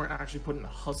it, but they weren't actually putting a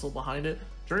hustle behind it.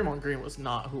 Draymond Green was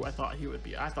not who I thought he would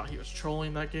be. I thought he was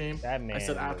trolling that game. That man I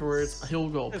said afterwards, he'll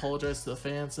go apologize to the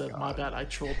fans, said, my bad, I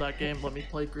trolled that game. Let me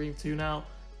play Green 2 now.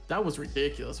 That was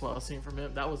ridiculous what I was seeing from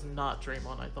him. That was not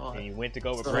Draymond, I thought. And he went to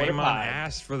go with Draymond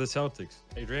asked for the Celtics.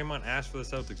 Hey, Draymond asked for the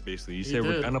Celtics, basically. He said,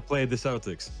 we're going to play the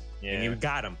Celtics. Yeah. And you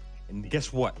got him. And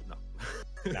guess what? No.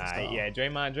 Nah, yeah,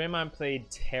 Draymond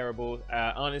played terrible.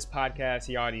 On his podcast,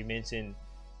 he already mentioned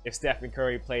if Stephen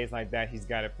Curry plays like that, he's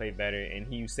got to play better, and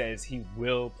he says he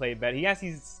will play better. He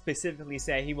actually specifically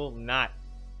said he will not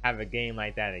have a game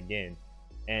like that again.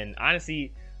 And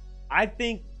honestly, I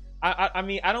think, I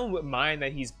mean, I don't mind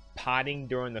that he's potting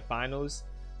during the finals,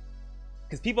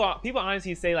 because people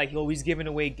honestly say like, oh, he's giving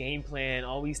away game plan,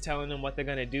 always telling them what they're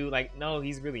gonna do. Like, no,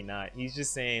 he's really not. He's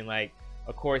just saying like,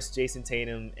 of course, Jason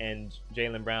Tatum and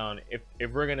Jaylen Brown, if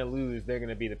we're gonna lose, they're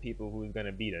gonna be the people who's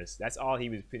gonna beat us. That's all he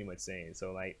was pretty much saying.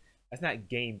 So like, that's not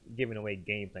giving away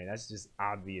game plan. That's just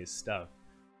obvious stuff.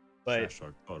 But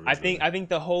I think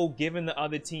the whole giving the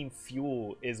other team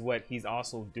fuel is what he's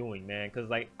also doing, man. Because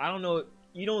like, I don't know,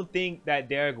 you don't think that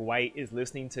Derek White is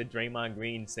listening to Draymond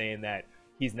Green saying that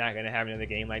he's not gonna have another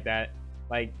game like that?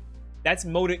 Like, that's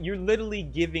you're literally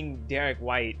giving Derek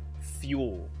White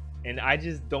fuel. And I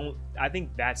think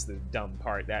that's the dumb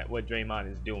part, that what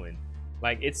Draymond is doing.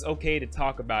 Like, it's okay to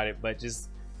talk about it, but just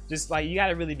like, you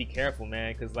gotta really be careful,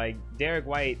 man, because like, Derek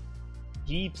White,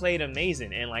 he played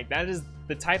amazing, and like, that is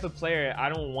the type of player I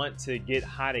don't want to get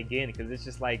hot again, because it's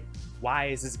just like, why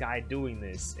is this guy doing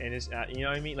this? And it's you know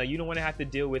what I mean, like, you don't want to have to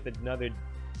deal with another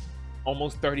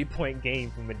almost 30-point game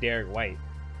from a Derek White.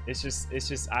 It's just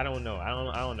I don't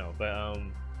know. But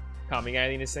Calm, you got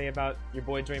anything to say about your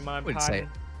boy Draymond?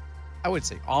 I would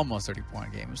say almost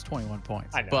 30-point game. It was 21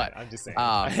 points. I know, but I'm just saying.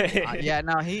 Yeah,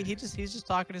 no, he's just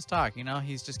talking his talk. You know,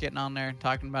 he's just getting on there and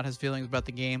talking about his feelings about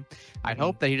the game. I'd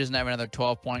hope that he doesn't have another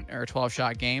 12-point or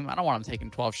 12-shot game. I don't want him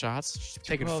taking 12 shots. Just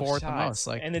taking 4 at the most.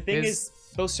 Like, and the thing is,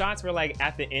 those shots were like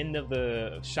at the end of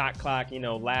the shot clock. You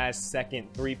know, last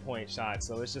second 3-point shots.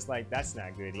 So it's just like, that's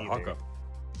not good either.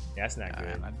 Yeah, that's not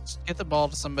good. Just get the ball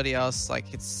to somebody else. Like,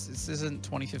 this isn't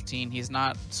 2015. He's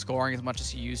not scoring as much as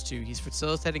he used to. He's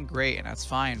facilitating great, and that's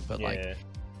fine. But like,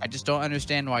 I just don't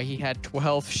understand why he had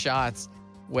 12 shots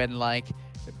when like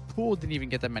Poole didn't even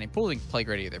get that many. Poole didn't play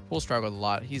great either. Poole struggled a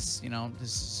lot. He's, you know,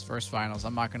 this is his first finals.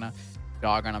 I'm not gonna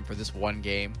dog on him for this one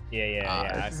game.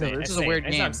 This is a weird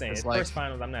game. That's what I'm saying. Like, first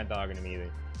finals, I'm not dogging him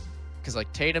either. Because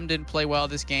like, Tatum didn't play well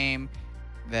this game.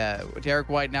 That Derek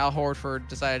White and Al Horford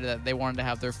decided that they wanted to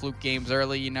have their fluke games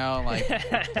early, you know, like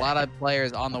a lot of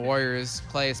players on the Warriors,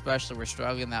 Clay especially, were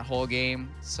struggling that whole game.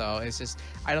 So it's just,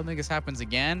 I don't think this happens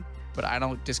again. but I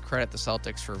don't discredit the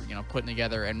Celtics for putting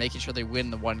together and making sure they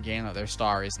win the one game that their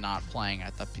star is not playing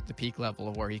at the peak level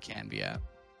of where he can be at.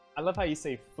 I love how you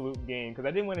say fluke game, because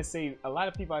I didn't want to say, a lot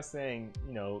of people are saying,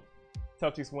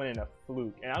 Celtics won in a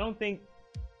fluke. And I don't think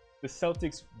the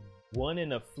Celtics won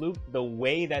in a fluke. The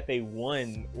way that they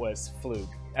won was fluke.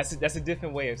 That's a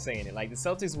different way of saying it. Like, the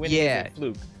Celtics winning is a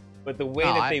fluke, but the way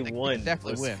that they won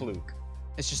was fluke.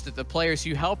 It's just that the players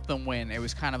who helped them win, it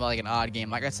was kind of like an odd game.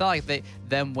 Like, it's not like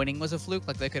them winning was a fluke.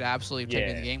 Like, they could absolutely have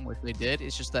taken the game, which they did.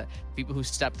 It's just that people who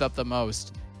stepped up the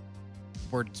most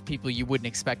were people you wouldn't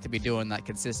expect to be doing that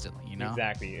consistently,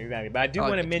 Exactly. But I do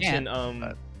want to mention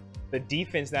the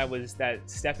defense that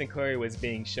Stephen Curry was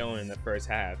being shown in the first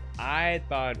half. I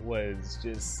thought was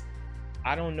just,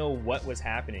 I don't know what was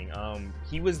happening.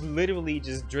 He was literally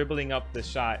just dribbling up the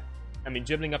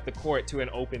court to an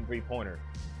open three-pointer.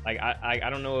 Like, I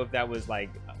don't know if that was like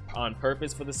on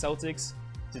purpose for the Celtics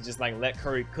to just like let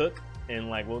Curry cook and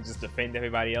like we'll just defend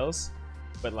everybody else.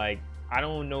 But like, I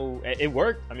don't know. It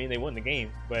worked. I mean, they won the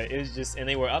game, but it was just, and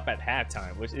they were up at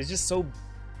halftime, which is just so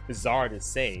bizarre to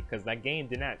say because that game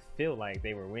did not feel like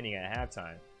they were winning at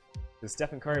halftime. Because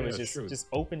Stephen Curry was just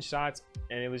open shots,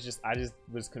 and it was just, I just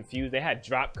was confused. They had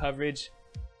drop coverage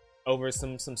over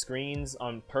some screens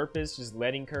on purpose, just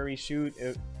letting Curry shoot.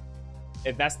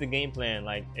 If that's the game plan,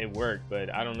 like, it worked,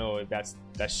 but I don't know if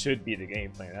that should be the game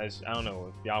plan. I don't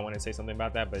know if y'all want to say something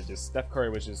about that, but just Steph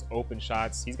Curry was just open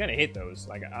shots. He's gonna hit those.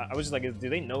 Like, I was just like, do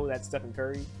they know that's Stephen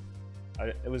Curry?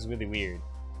 It was really weird.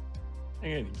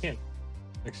 And you can't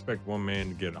expect one man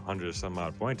to get 100 some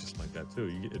odd points just like that too.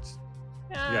 You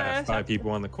got 5 people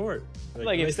on the court.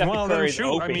 Like if Stephen Curry's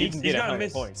open, he can get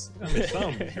 100 points.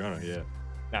 Yeah.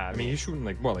 I mean, he's shooting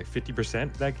like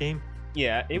 50% that game.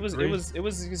 Yeah, it was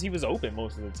because he was open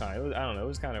most of the time. I don't know. It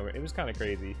was kind of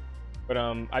crazy. But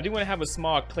I do want to have a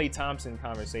small Klay Thompson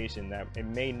conversation that it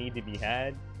may need to be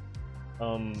had.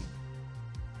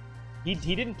 He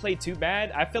didn't play too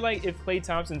bad. I feel like if Klay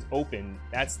Thompson's open,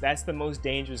 that's the most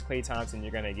dangerous Klay Thompson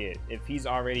you're gonna get. If he's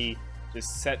already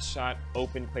just set shot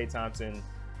open Klay Thompson,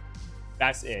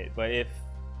 that's it. But if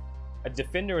a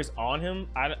defender is on him,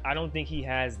 I don't think he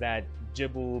has that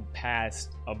dribble pass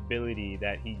ability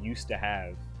that he used to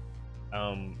have,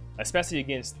 especially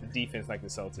against the defense like the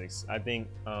Celtics. I think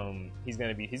he's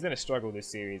gonna struggle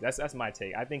this series. That's my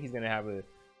take. I think he's gonna have a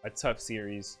tough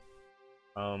series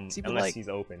unless he's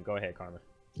open. Go ahead, Karma.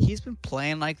 He's been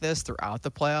playing like this throughout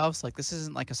the playoffs. Like, this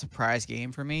isn't like a surprise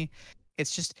game for me.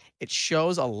 It's just, it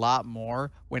shows a lot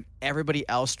more when everybody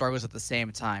else struggles at the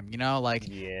same time,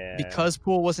 because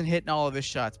Poole wasn't hitting all of his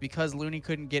shots, because Looney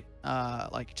couldn't get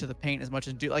to the paint as much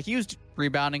as he was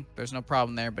rebounding. There's no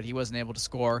problem there, but he wasn't able to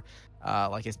score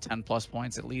his 10 plus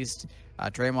points at least.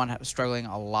 Draymond was struggling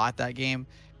a lot that game.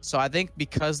 So I think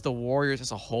because the Warriors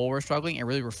as a whole were struggling, it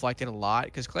really reflected a lot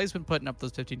because Klay's been putting up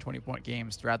those 15, 20-point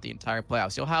games throughout the entire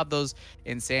playoffs. You'll have those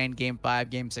insane Game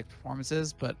 5, Game 6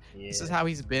 performances, but this is how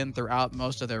he's been throughout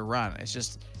most of their run.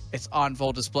 It's on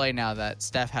full display now that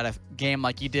Steph had a game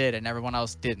like he did and everyone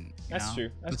else didn't. That's true.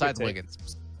 That's besides Wiggins.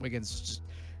 Wiggins just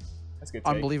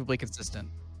unbelievably consistent.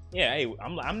 Yeah, hey,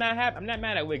 I'm not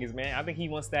mad at Wiggins, man. I think he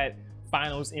wants that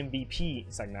Finals MVP.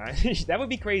 It's like, nah, that would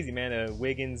be crazy, man. A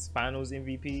Wiggins Finals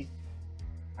MVP,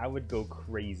 I would go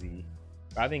crazy.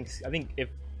 But I think if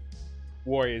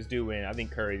Warriors do win, I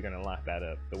think Curry's gonna lock that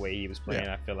up. The way he was playing,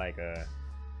 I feel like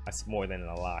that's more than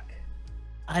a lock.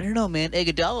 I don't know, man.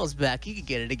 Iguodala's back. He could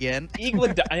get it again.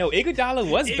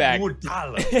 Iguodala was back.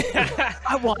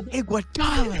 I want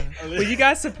Iguodala. Were you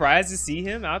guys surprised to see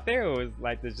him out there, or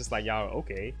was just like y'all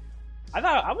okay?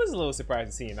 I was a little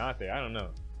surprised to see him out there. I don't know.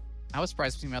 I was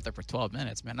surprised to see him out there for 12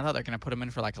 minutes, man. I thought they were going to put him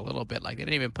in for a little bit. They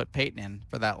didn't even put Peyton in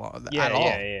for that long at all.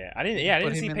 Yeah. I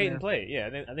didn't see Peyton play. Yeah,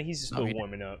 I think he's just still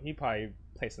warming up. He probably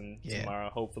play some tomorrow,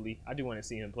 hopefully. I do want to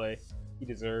see him play. He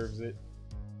deserves it.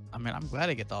 I mean, I'm glad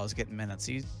Iguodala's getting minutes.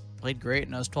 He played great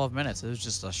in those 12 minutes. It was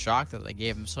just a shock that they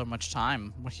gave him so much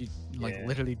time when he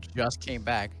literally just came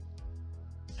back.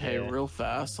 Hey, real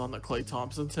fast on the Klay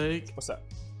Thompson take. What's up?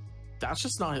 That's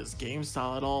just not his game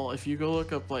style at all. If you go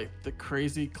look up the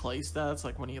crazy Klay stats,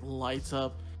 when he lights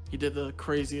up, he did the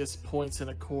craziest points in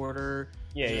a quarter.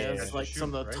 He has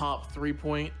some of the top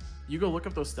 3-point. You go look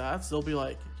up those stats, they'll be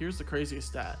here's the craziest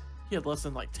stat. He had less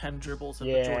than 10 dribbles in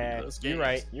the majority of those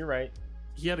games. You're right.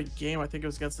 He had a game, I think it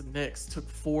was against the Knicks, took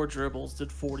 4 dribbles,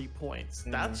 did 40 points.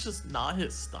 That's just not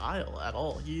his style at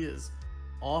all. He is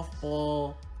off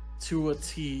ball to a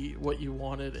T, what you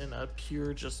wanted in a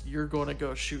pure you're going to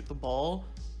go shoot the ball.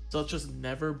 So it's just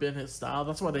never been his style.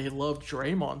 That's why they love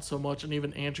Draymond so much, and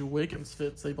even Andrew Wiggins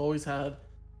fits. They've always had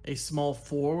a small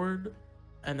forward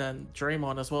and then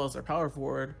Draymond as well as their power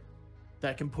forward.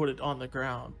 that can put it on the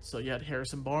ground. So you had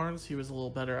Harrison Barnes. He was a little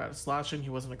better at slashing. He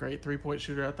wasn't a great three-point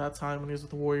shooter at that time when he was with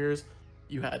the Warriors.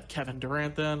 You had Kevin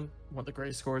Durant then, one of the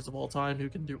greatest scorers of all time, who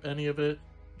can do any of it.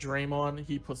 Draymond,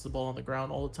 he puts the ball on the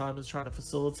ground all the time, is trying to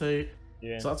facilitate.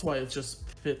 Yeah. So that's why it just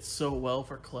fits so well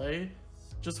for Klay.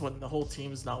 Just when the whole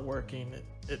team is not working,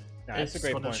 it's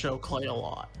going to show Klay a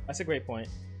lot. That's a great point.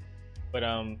 But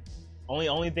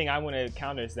only thing I want to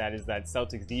counter is that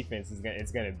Celtics defense is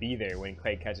gonna be there when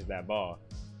Klay catches that ball.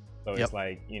 So it's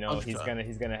like, you know, 100%.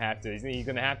 he's gonna have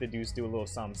to do a little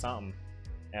something.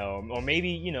 Or maybe,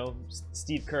 you know,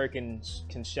 Steve Kerr can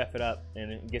chef it up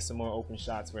and get some more open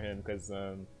shots for him, because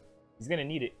he's gonna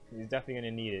need it. He's definitely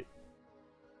gonna need it.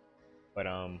 But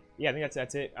yeah, I think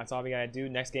that's it. That's all we gotta do.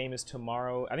 Next game is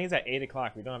tomorrow. I think it's at 8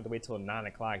 o'clock. We don't have to wait till 9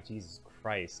 o'clock. Jesus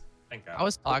Christ. Thank God. I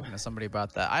was talking to somebody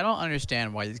about that. I don't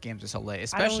understand why these games are so late,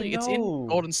 especially it's in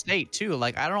Golden State too.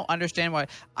 Like, I don't understand why.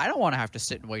 I don't want to have to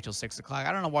sit and wait till 6 o'clock.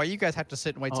 I don't know why you guys have to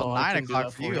sit and wait till 9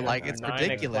 o'clock for you. Like, it's 9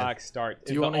 ridiculous. o'clock start.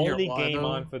 Do you the wanna hear only why, game though?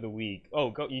 on for the week. Oh,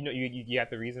 go. You got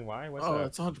the reason why? What's up?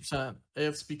 It's 100%.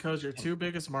 It's because your two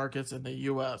biggest markets in the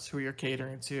U.S. who you're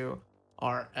catering to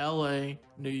are L.A.,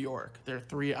 New York. They're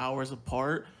 3 hours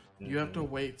apart. You have to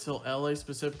wait till L.A.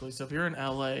 specifically. So if you're in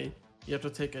L.A., you have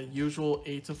to take a usual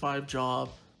 8 to 5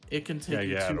 job. It can take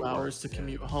you 2 hours to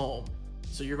commute home.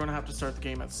 So you're going to have to start the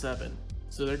game at 7.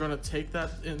 So they're going to take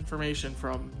that information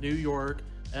from New York,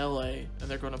 LA, and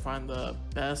they're going to find the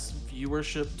best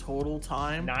viewership total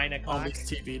time 9 o'clock on these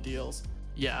TV deals.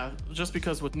 Yeah, just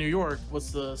because with New York,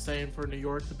 what's the saying for New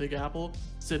York, the Big Apple?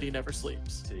 City never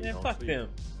sleeps. Man, fuck them.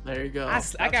 There you go.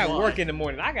 I got work in the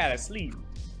morning. I gotta sleep.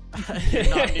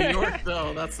 Not New York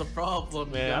though. That's the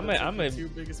problem. Man, I'm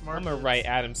gonna write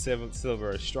Adam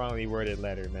Silver a strongly worded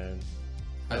letter, man.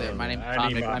 My name's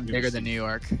Comic. I'm bigger than New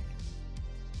York.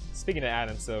 Speaking of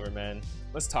Adam Silver, man,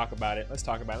 let's talk about it.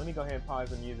 Let me go ahead and pause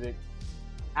the music.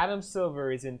 Adam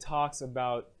Silver is in talks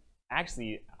about.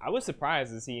 Actually, I was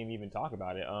surprised to see him even talk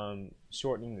about it.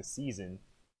 Shortening the season.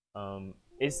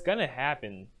 It's gonna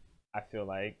happen. I feel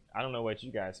like. I don't know what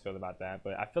you guys feel about that,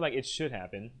 but I feel like it should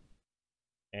happen.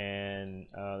 And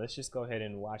let's just go ahead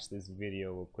and watch this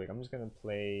video real quick. I'm just gonna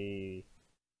play.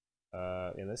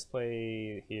 And let's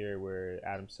play here where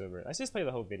Adam Silver. Let's just play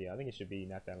the whole video. I think it should be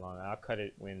not that long. I'll cut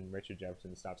it when Richard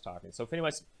Jefferson stops talking. So pretty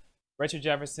much, Richard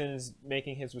Jefferson's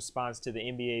making his response to the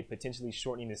NBA potentially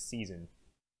shortening the season.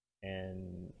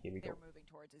 And here we go. They're moving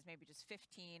towards is maybe just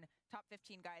top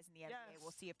 15 guys in the NBA.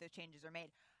 We'll see if those changes are made.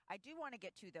 I do want to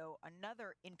get to, though,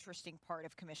 another interesting part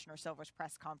of Commissioner Silver's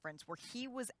press conference where he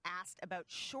was asked about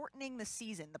shortening the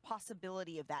season, the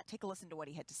possibility of that. Take a listen to what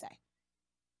he had to say.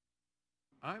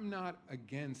 I'm not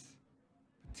against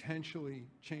potentially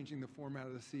changing the format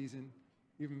of the season,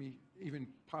 even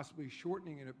possibly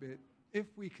shortening it a bit, if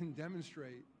we can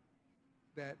demonstrate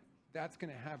that that's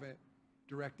going to have a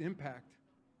direct impact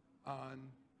on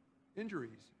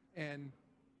injuries. And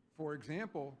for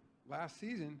example, last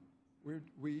season,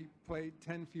 we played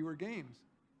 10 fewer games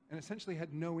and essentially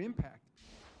had no impact.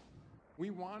 We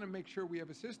want to make sure we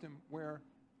have a system where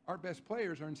our best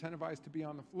players are incentivized to be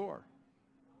on the floor.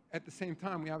 At the same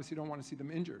time, we obviously don't want to see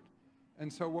them injured.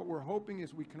 And so what we're hoping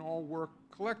is we can all work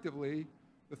collectively,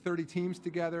 the 30 teams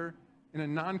together in a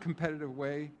non-competitive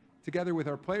way, together with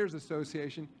our Players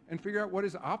Association, and figure out what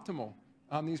is optimal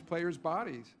on these players'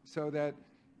 bodies so that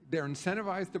they're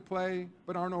incentivized to play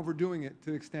but aren't overdoing it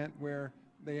to the extent where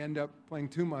they end up playing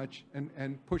too much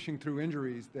and pushing through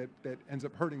injuries that ends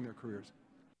up hurting their careers.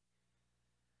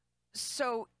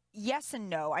 So yes and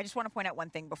no. I just want to point out one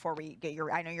thing before we get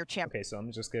I know you're champ. Okay, so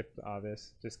I'm just skip all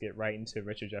this. Just get right into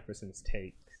Richard Jefferson's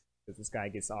take, because this guy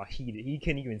gets all heated. He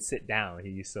can't even sit down.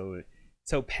 He's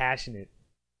so passionate.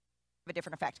 A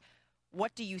different effect.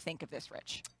 What do you think of this,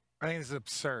 Rich? I think this is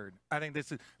absurd. I think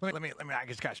this is. Let me. I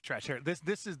just got to stretch here.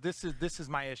 This is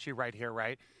my issue right here.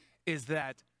 Right, is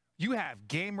that you have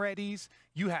game readies,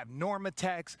 you have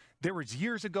Normatex. There was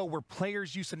years ago where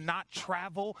players used to not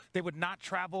travel. They would not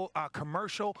travel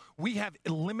commercial. We have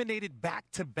eliminated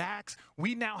back-to-backs.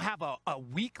 We now have a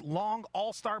week-long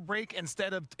all-star break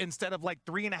instead of like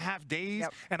 3.5 days.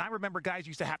 Yep. And I remember guys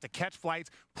used to have to catch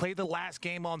flights, play the last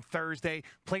game on Thursday,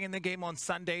 play in the game on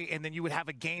Sunday, and then you would have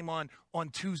a game on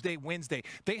Tuesday, Wednesday.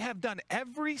 They have done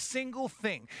every single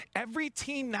thing. Every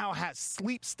team now has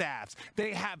sleep staffs.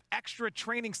 They have extra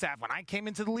training staff. When I came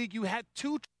into the league, you had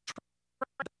 2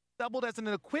 doubled as an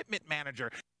equipment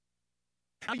manager.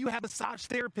 Now you have massage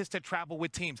therapists that travel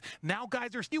with teams. Now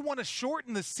guys you want to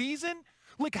shorten the season?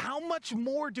 Like, how much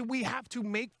more do we have to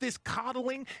make this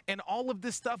coddling and all of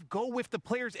this stuff go with the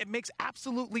players? It makes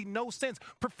absolutely no sense.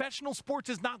 Professional sports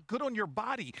is not good on your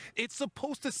body. It's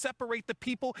supposed to separate the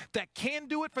people that can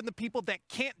do it from the people that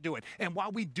can't do it. And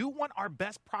while we do want our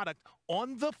best product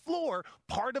on the floor,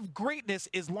 part of greatness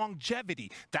is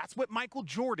longevity. That's what Michael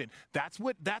Jordan, that's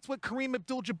what Kareem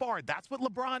Abdul-Jabbar, that's what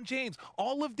LeBron James,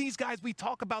 all of these guys, we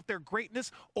talk about their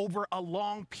greatness over a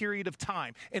long period of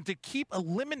time. And to keep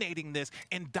eliminating this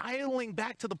and dialing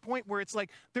back to the point where it's like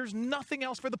there's nothing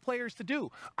else for the players to do.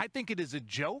 I think it is a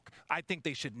joke. I think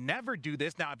they should never do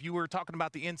this. Now, if you were talking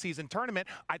about the in-season tournament,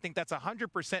 I think that's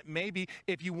 100% maybe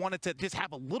if you wanted to just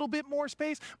have a little bit more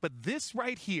space. But this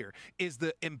right here is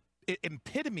the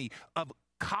epitome of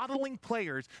coddling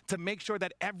players to make sure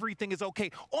that everything is okay.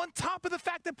 On top of the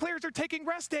fact that players are taking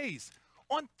rest days.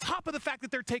 On top of the fact that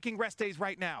they're taking rest days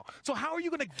right now. So how are you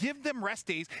going to give them rest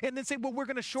days and then say, well, we're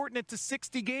going to shorten it to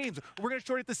 60 games. We're going to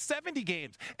shorten it to 70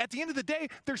 games. At the end of the day,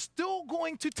 they're still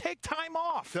going to take time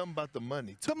off. Tell them about the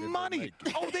money. The money.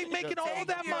 Oh, they're making all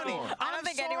that money. I don't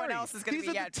think anyone else is going to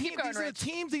be. Yeah, these are the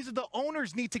teams. These are the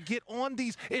owners need to get on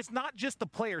these. It's not just the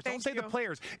players. Don't say the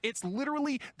players. It's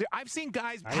literally, I've seen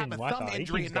guys have a thumb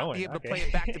injury and not be able to play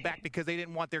it back-to-back because they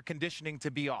didn't want their conditioning to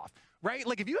be off. Right?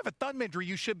 Like, if you have a thumb injury,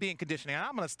 you should be in conditioning. And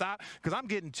I'm going to stop because I'm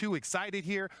getting too excited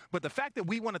here. But the fact that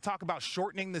we want to talk about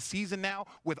shortening the season now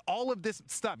with all of this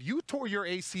stuff, you tore your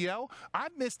ACL.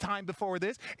 I've missed time before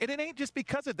this. And it ain't just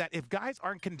because of that. If guys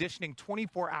aren't conditioning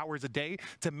 24 hours a day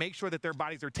to make sure that their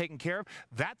bodies are taken care of,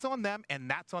 that's on them and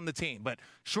that's on the team. But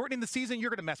shortening the season,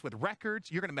 you're going to mess with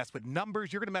records. You're going to mess with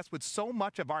numbers. You're going to mess with so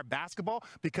much of our basketball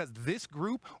because this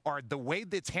group or the way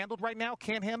that's handled right now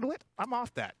can't handle it. I'm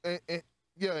off that.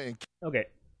 Yeah. Okay,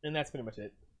 and that's pretty much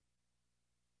it.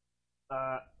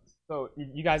 So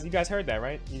you guys heard that,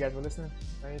 right? You guys were listening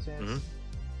by any chance? Mm-hmm.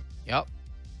 Yep.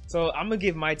 So I'm gonna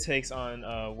give my takes on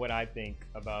what I think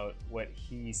about what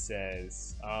he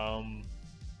says. I'm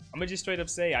gonna just straight up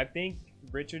say I think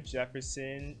Richard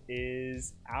Jefferson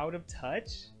is out of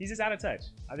touch. He's just out of touch.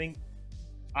 I think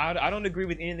I don't agree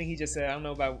with anything he just said. I don't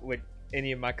know about what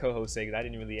any of my co-hosts say because I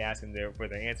didn't really ask him there for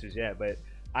their answers yet, but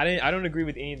I don't agree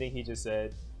with anything he just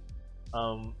said.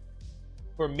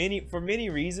 For many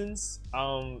reasons.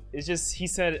 It's just he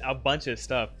said a bunch of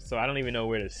stuff, so I don't even know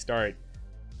where to start.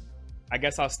 I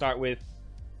guess I'll start with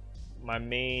my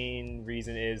main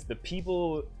reason is the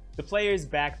players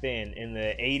back then in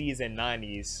the 80s and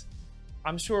 90s,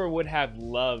 I'm sure would have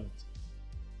loved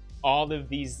all of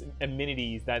these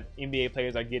amenities that NBA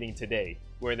players are getting today,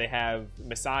 where they have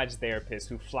massage therapists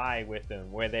who fly with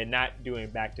them, where they're not doing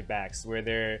back-to-backs, where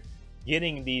they're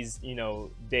getting these,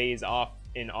 days off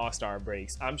in all-star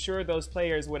breaks. I'm sure those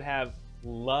players would have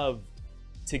loved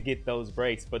to get those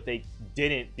breaks, but they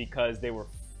didn't because they were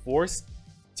forced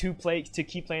to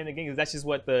keep playing the game. That's just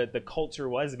what the culture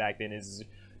was back then, is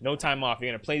no time off. You're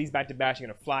going to play these back-to-backs, you're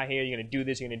going to fly here, you're going to do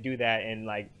this, you're going to do that, and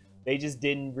they just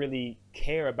didn't really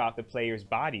care about the players'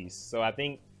 bodies. So I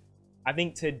think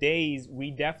today's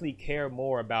we definitely care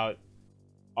more about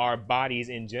our bodies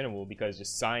in general because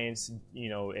just science,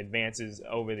 advances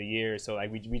over the years. So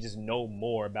we just know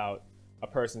more about a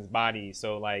person's body.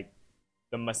 So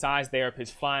the massage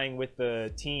therapist flying with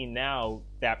the team now,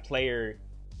 that player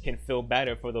can feel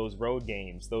better for those road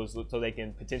games, so they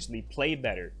can potentially play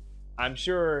better. I'm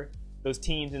sure those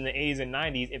teams in the 80s and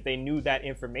 90s, if they knew that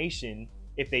information,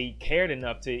 if they cared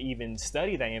enough to even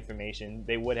study that information,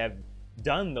 they would have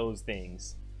done those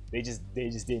things. They just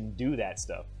didn't do that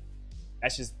stuff.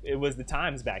 It was the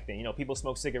times back then. People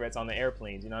smoked cigarettes on the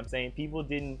airplanes. You know what I'm saying? People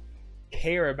didn't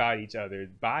care about each other's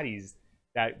bodies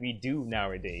that we do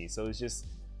nowadays. So it's just,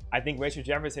 I think Richard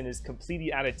Jefferson is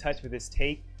completely out of touch with his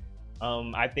take.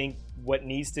 I think what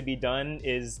needs to be done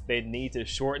is they need to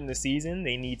shorten the season.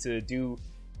 They need to do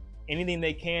anything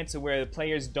they can to where the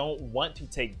players don't want to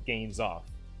take games off.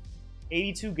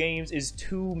 82 games is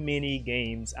too many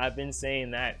games. I've been saying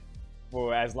that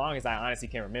for as long as I honestly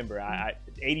can remember.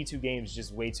 82 games is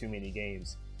just way too many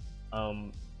games. I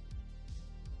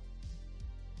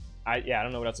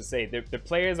don't know what else to say. The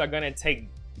players are gonna take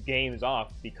games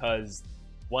off because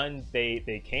one,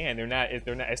 they can.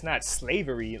 It's not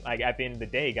slavery. At the end of the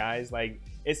day, guys,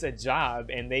 it's a job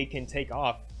and they can take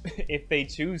off if they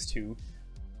choose to.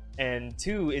 And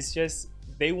two, it's just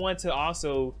they want to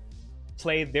also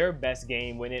play their best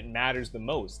game when it matters the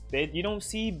most. You don't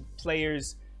see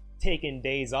players taking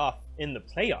days off in the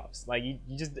playoffs.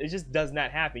 It just does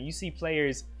not happen. You see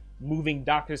players moving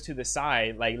doctors to the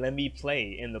side, let me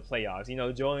play in the playoffs.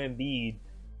 Joel Embiid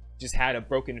just had a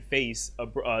broken face,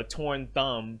 a torn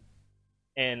thumb,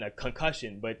 and a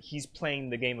concussion, but he's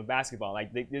playing the game of basketball.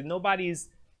 Nobody's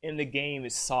in the game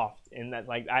is soft, and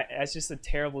that's just a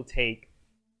terrible take,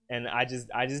 and I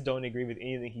just don't agree with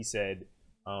anything he said.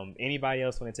 Anybody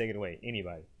else want to take it away?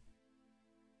 Anybody?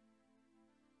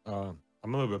 I'm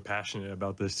a little bit passionate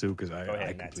about this too because Go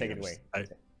ahead, Matt. Take it away.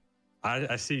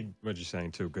 I see what you're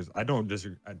saying too because I don't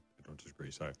disagree.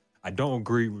 Sorry, I don't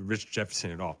agree with Richard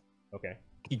Jefferson at all. Okay.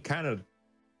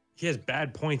 He has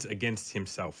bad points against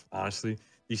himself. Honestly,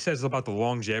 he says about the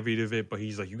longevity of it, but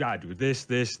he's like, you gotta do this.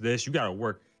 You gotta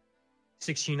work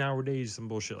 16-hour days, some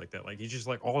bullshit like that. Like he's just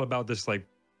like all about this. Like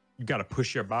you gotta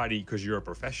push your body because you're a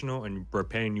professional and we're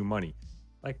paying you money.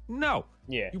 Like no.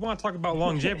 Yeah. You want to talk about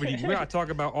longevity? We gotta talk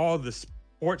about all the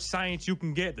sports science you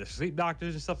can get, the sleep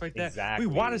doctors and stuff like that. Exactly.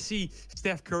 We want to see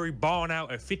Steph Curry balling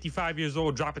out at 55 years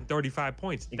old, dropping 35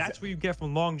 points. That's what you get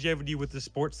from longevity with the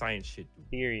sports science shit.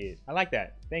 Period. I like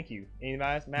that. Thank you.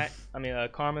 Anybody else? Matt?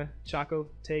 Karma, Chaco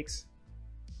takes?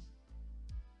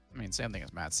 I mean, same thing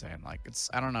as Matt's saying. Like,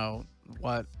 I don't know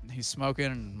what he's smoking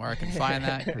and where I can find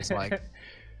that. Because, like,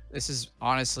 this is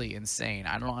honestly insane.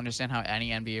 I don't understand how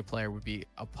any NBA player would be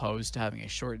opposed to having a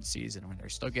shortened season when they're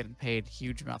still getting paid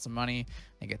huge amounts of money.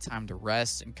 They get time to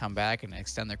rest and come back and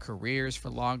extend their careers for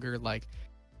longer. Like,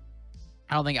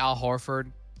 I don't think Al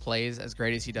Horford plays as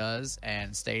great as he does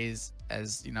and stays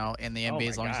as, in the NBA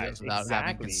as long as he does without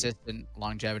having consistent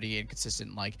longevity and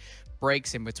consistent, like,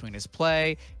 breaks in between his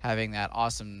play, having that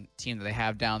awesome team that they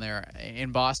have down there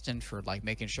in Boston for like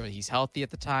making sure that he's healthy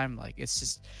at the time. Like, it's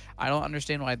just, I don't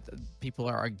understand why people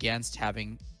are against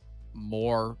having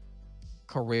more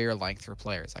career length for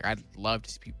players. Like, I'd love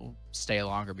to see people stay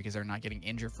longer because they're not getting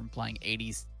injured from playing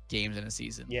 80 games in a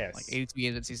season. Yes. Like 82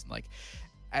 games in a season. Like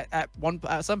at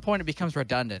some point it becomes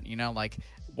redundant, like,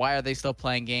 why are they still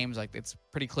playing games? Like, it's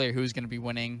pretty clear who's going to be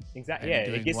winning. Exactly. Yeah,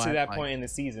 it gets to that point in the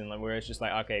season where it's just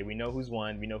like, okay, we know who's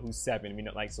won, we know who's 7, we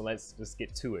know, like, so let's just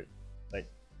get to it. Like,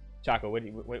 Chaco, what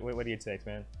do you take,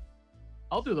 man?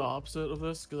 I'll do the opposite of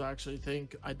this because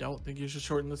I don't think you should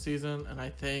shorten the season, and I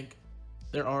think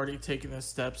they're already taking the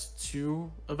steps to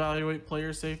evaluate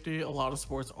player safety. A lot of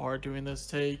sports are doing this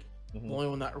take. The only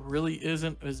one that really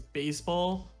isn't is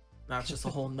baseball. That's just a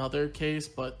whole nother case,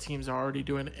 but teams are already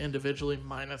doing it individually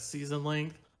minus season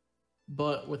length.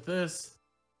 But with this,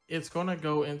 it's going to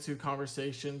go into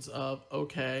conversations of,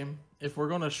 okay, if we're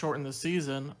going to shorten the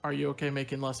season, are you okay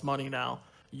making less money now?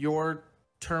 Your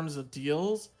terms of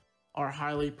deals are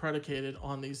highly predicated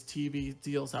on these TV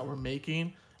deals that we're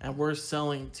making, and we're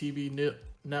selling TV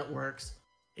networks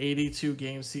 82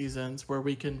 game seasons where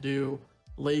we can do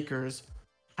Lakers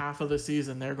half of the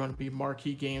season. They're going to be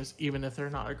marquee games. Even if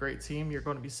they're not a great team, you're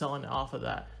going to be selling off of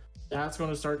that. That's going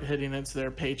to start hitting into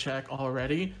their paycheck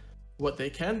already. What they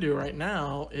can do right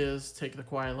now is take the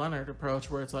Kawhi Leonard approach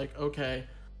where it's like, okay,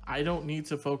 I don't need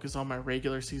to focus on my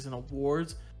regular season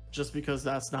awards just because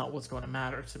that's not what's going to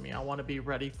matter to me. I want to be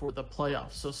ready for the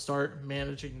playoffs. So start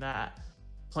managing that.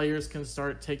 Players can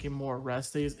start taking more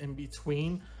rest days in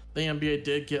between. The NBA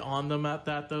did get on them at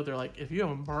that, though. They're like, if you have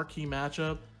a marquee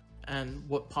matchup, and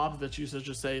what Popovich used to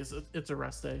just say is it's a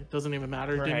rest day. Doesn't even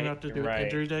matter. You didn't have to do an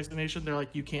injury designation. They're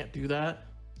like, you can't do that.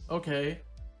 Okay.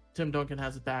 Tim Duncan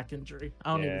has a back injury.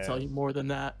 I don't need to tell you more than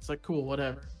that. It's like, cool,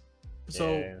 whatever.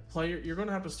 So you're going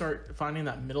to have to start finding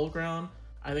that middle ground.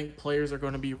 I think players are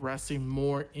going to be resting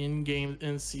more in game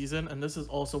in season. And this is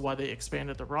also why they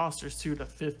expanded the rosters too to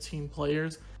 15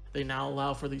 players. They now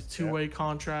allow for these two-way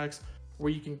contracts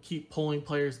where you can keep pulling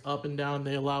players up and down.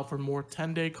 They allow for more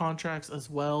 10-day contracts as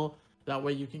well. That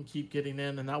way you can keep getting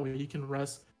in, and that way you can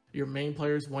rest your main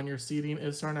players when your seeding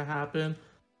is starting to happen.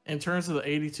 In terms of the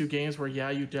 82 games where,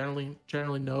 you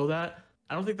generally know that,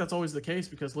 I don't think that's always the case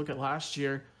because look at last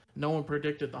year. No one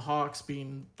predicted the Hawks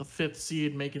being the 5th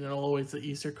seed, making it all the way to the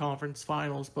Eastern Conference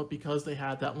Finals, but because they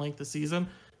had that length of season,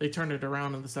 they turned it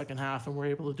around in the second half and were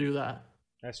able to do that.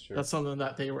 That's true. That's something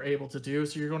that they were able to do.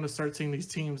 So you're going to start seeing these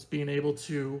teams being able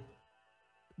to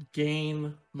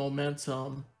gain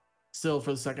momentum still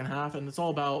for the second half. And it's all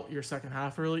about your second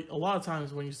half, really. A lot of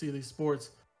times when you see these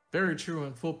sports, very true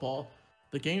in football,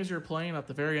 the games you're playing at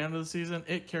the very end of the season,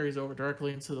 it carries over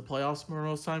directly into the playoffs for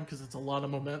most time because it's a lot of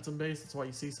momentum based. That's why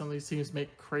you see some of these teams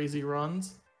make crazy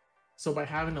runs. So by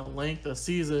having a length of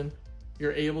season,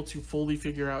 you're able to fully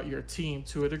figure out your team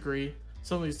to a degree.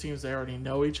 Some of these teams, they already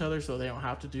know each other, so they don't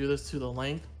have to do this to the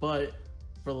length. But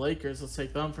for the Lakers, let's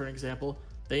take them for an example.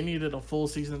 They needed a full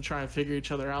season to try and figure each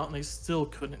other out, and they still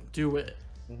couldn't do it.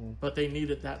 But they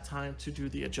needed that time to do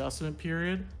the adjustment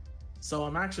period. So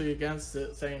I'm actually against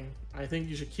it, saying I think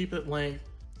you should keep it length.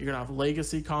 You're going to have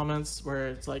legacy comments where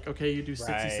it's like, okay, you do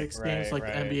 66 games like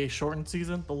the NBA shortened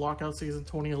season, the lockout season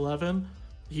 2011.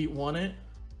 The Heat won it.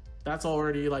 that's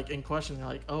already like in question.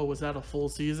 Like, oh, was that a full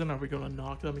season? Are we going to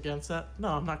knock them against that? No,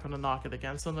 I'm not going to knock it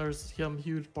against them. There's some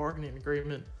huge bargaining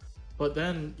agreement. But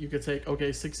then you could take,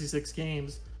 okay, 66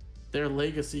 games, their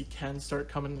legacy can start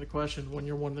coming into question. When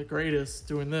you're one of the greatest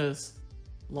doing this,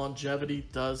 longevity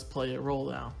does play a role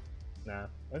now. Nah,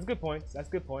 that's good points. That's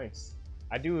good points.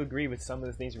 I do agree with some of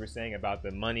the things you were saying about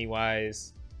the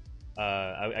money-wise.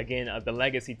 Again, the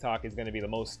legacy talk is going to be the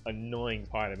most annoying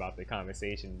part about the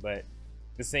conversation. But at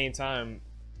the same time,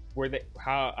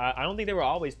 I don't think they were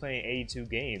always playing 82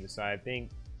 games. So I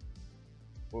think,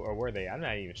 or were they? I'm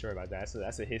not even sure about that. So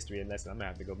that's a history lesson. I'm gonna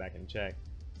have to go back and check.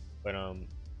 But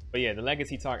yeah, the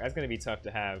legacy talk, that's going to be tough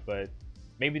to have. But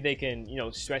maybe they can,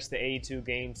 stretch the 82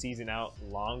 game season out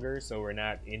longer, so we're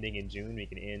not ending in June. We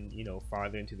can end,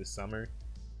 farther into the summer.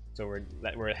 So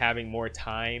we're having more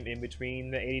time in between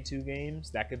the 82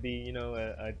 games. That could be,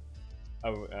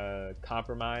 a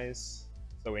compromise.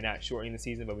 So we're not shortening the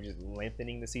season, but we're just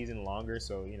lengthening the season longer.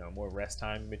 So, more rest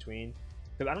time in between.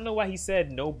 Because I don't know why he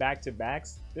said no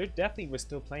back-to-backs. There definitely was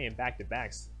still playing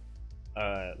back-to-backs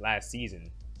last season.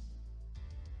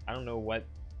 I don't know what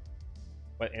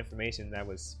information that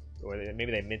was, or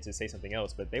maybe they meant to say something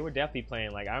else, but they were definitely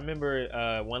playing. Like, I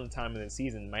remember one time in the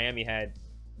season, Miami had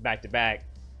back-to-back,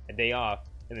 a day off,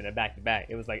 and then a back-to-back.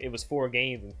 It was 4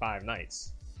 games in 5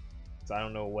 nights. So I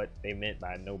don't know what they meant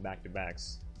by no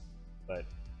back-to-backs, but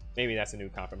maybe that's a new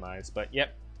compromise. But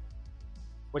yep.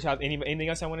 Anything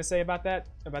else I want to say about that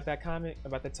comment,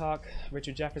 about the talk,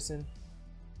 Richard Jefferson?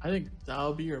 I think that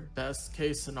would be your best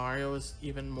case scenario, is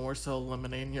even more so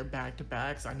eliminating your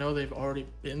back-to-backs. I know they've already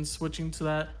been switching to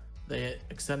that. They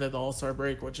extended the All-Star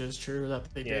break, which is true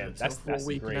that they did it to a full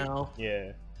week now.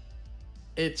 Yeah.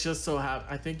 It just so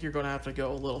I think you're going to have to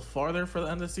go a little farther for the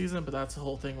end of the season, but that's the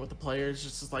whole thing with the players.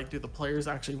 Just like, do the players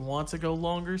actually want to go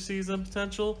longer season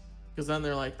potential? Because then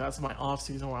they're like, that's my off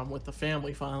season where I'm with the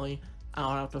family finally. I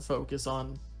don't have to focus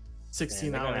on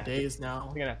 16-hour days now.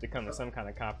 They're going to have to come to some kind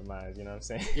of compromise, you know what I'm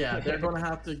saying? Yeah, they're going to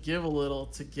have to give a little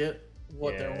to get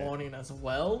what they're wanting as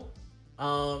well.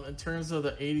 In terms of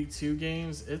the 82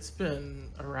 games, it's been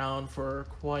around for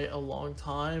quite a long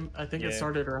time. I think it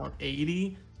started around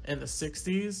 80 in the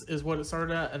 60s is what it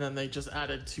started at, and then they just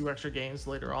added 2 extra games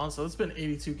later on. So it's been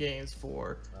 82 games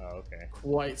for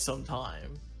quite some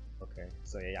time. Okay,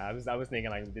 so yeah, I was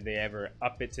thinking, like, did they ever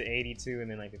up it to 82,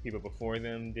 and then like the people before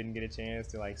them didn't get a chance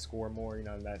to like score more?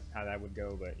 How that would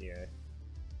go. But yeah,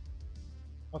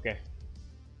 okay,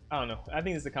 I don't know. I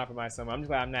think it's a compromise somewhere. I'm just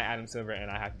glad I'm not Adam Silver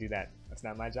and I have to do that. That's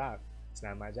not my job. It's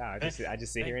not my job. I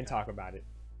just sit here and talk about it.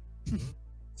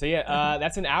 So yeah,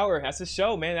 that's an hour. That's a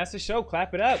show, man. That's a show.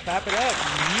 Clap it up. Clap it up.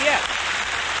 Yeah.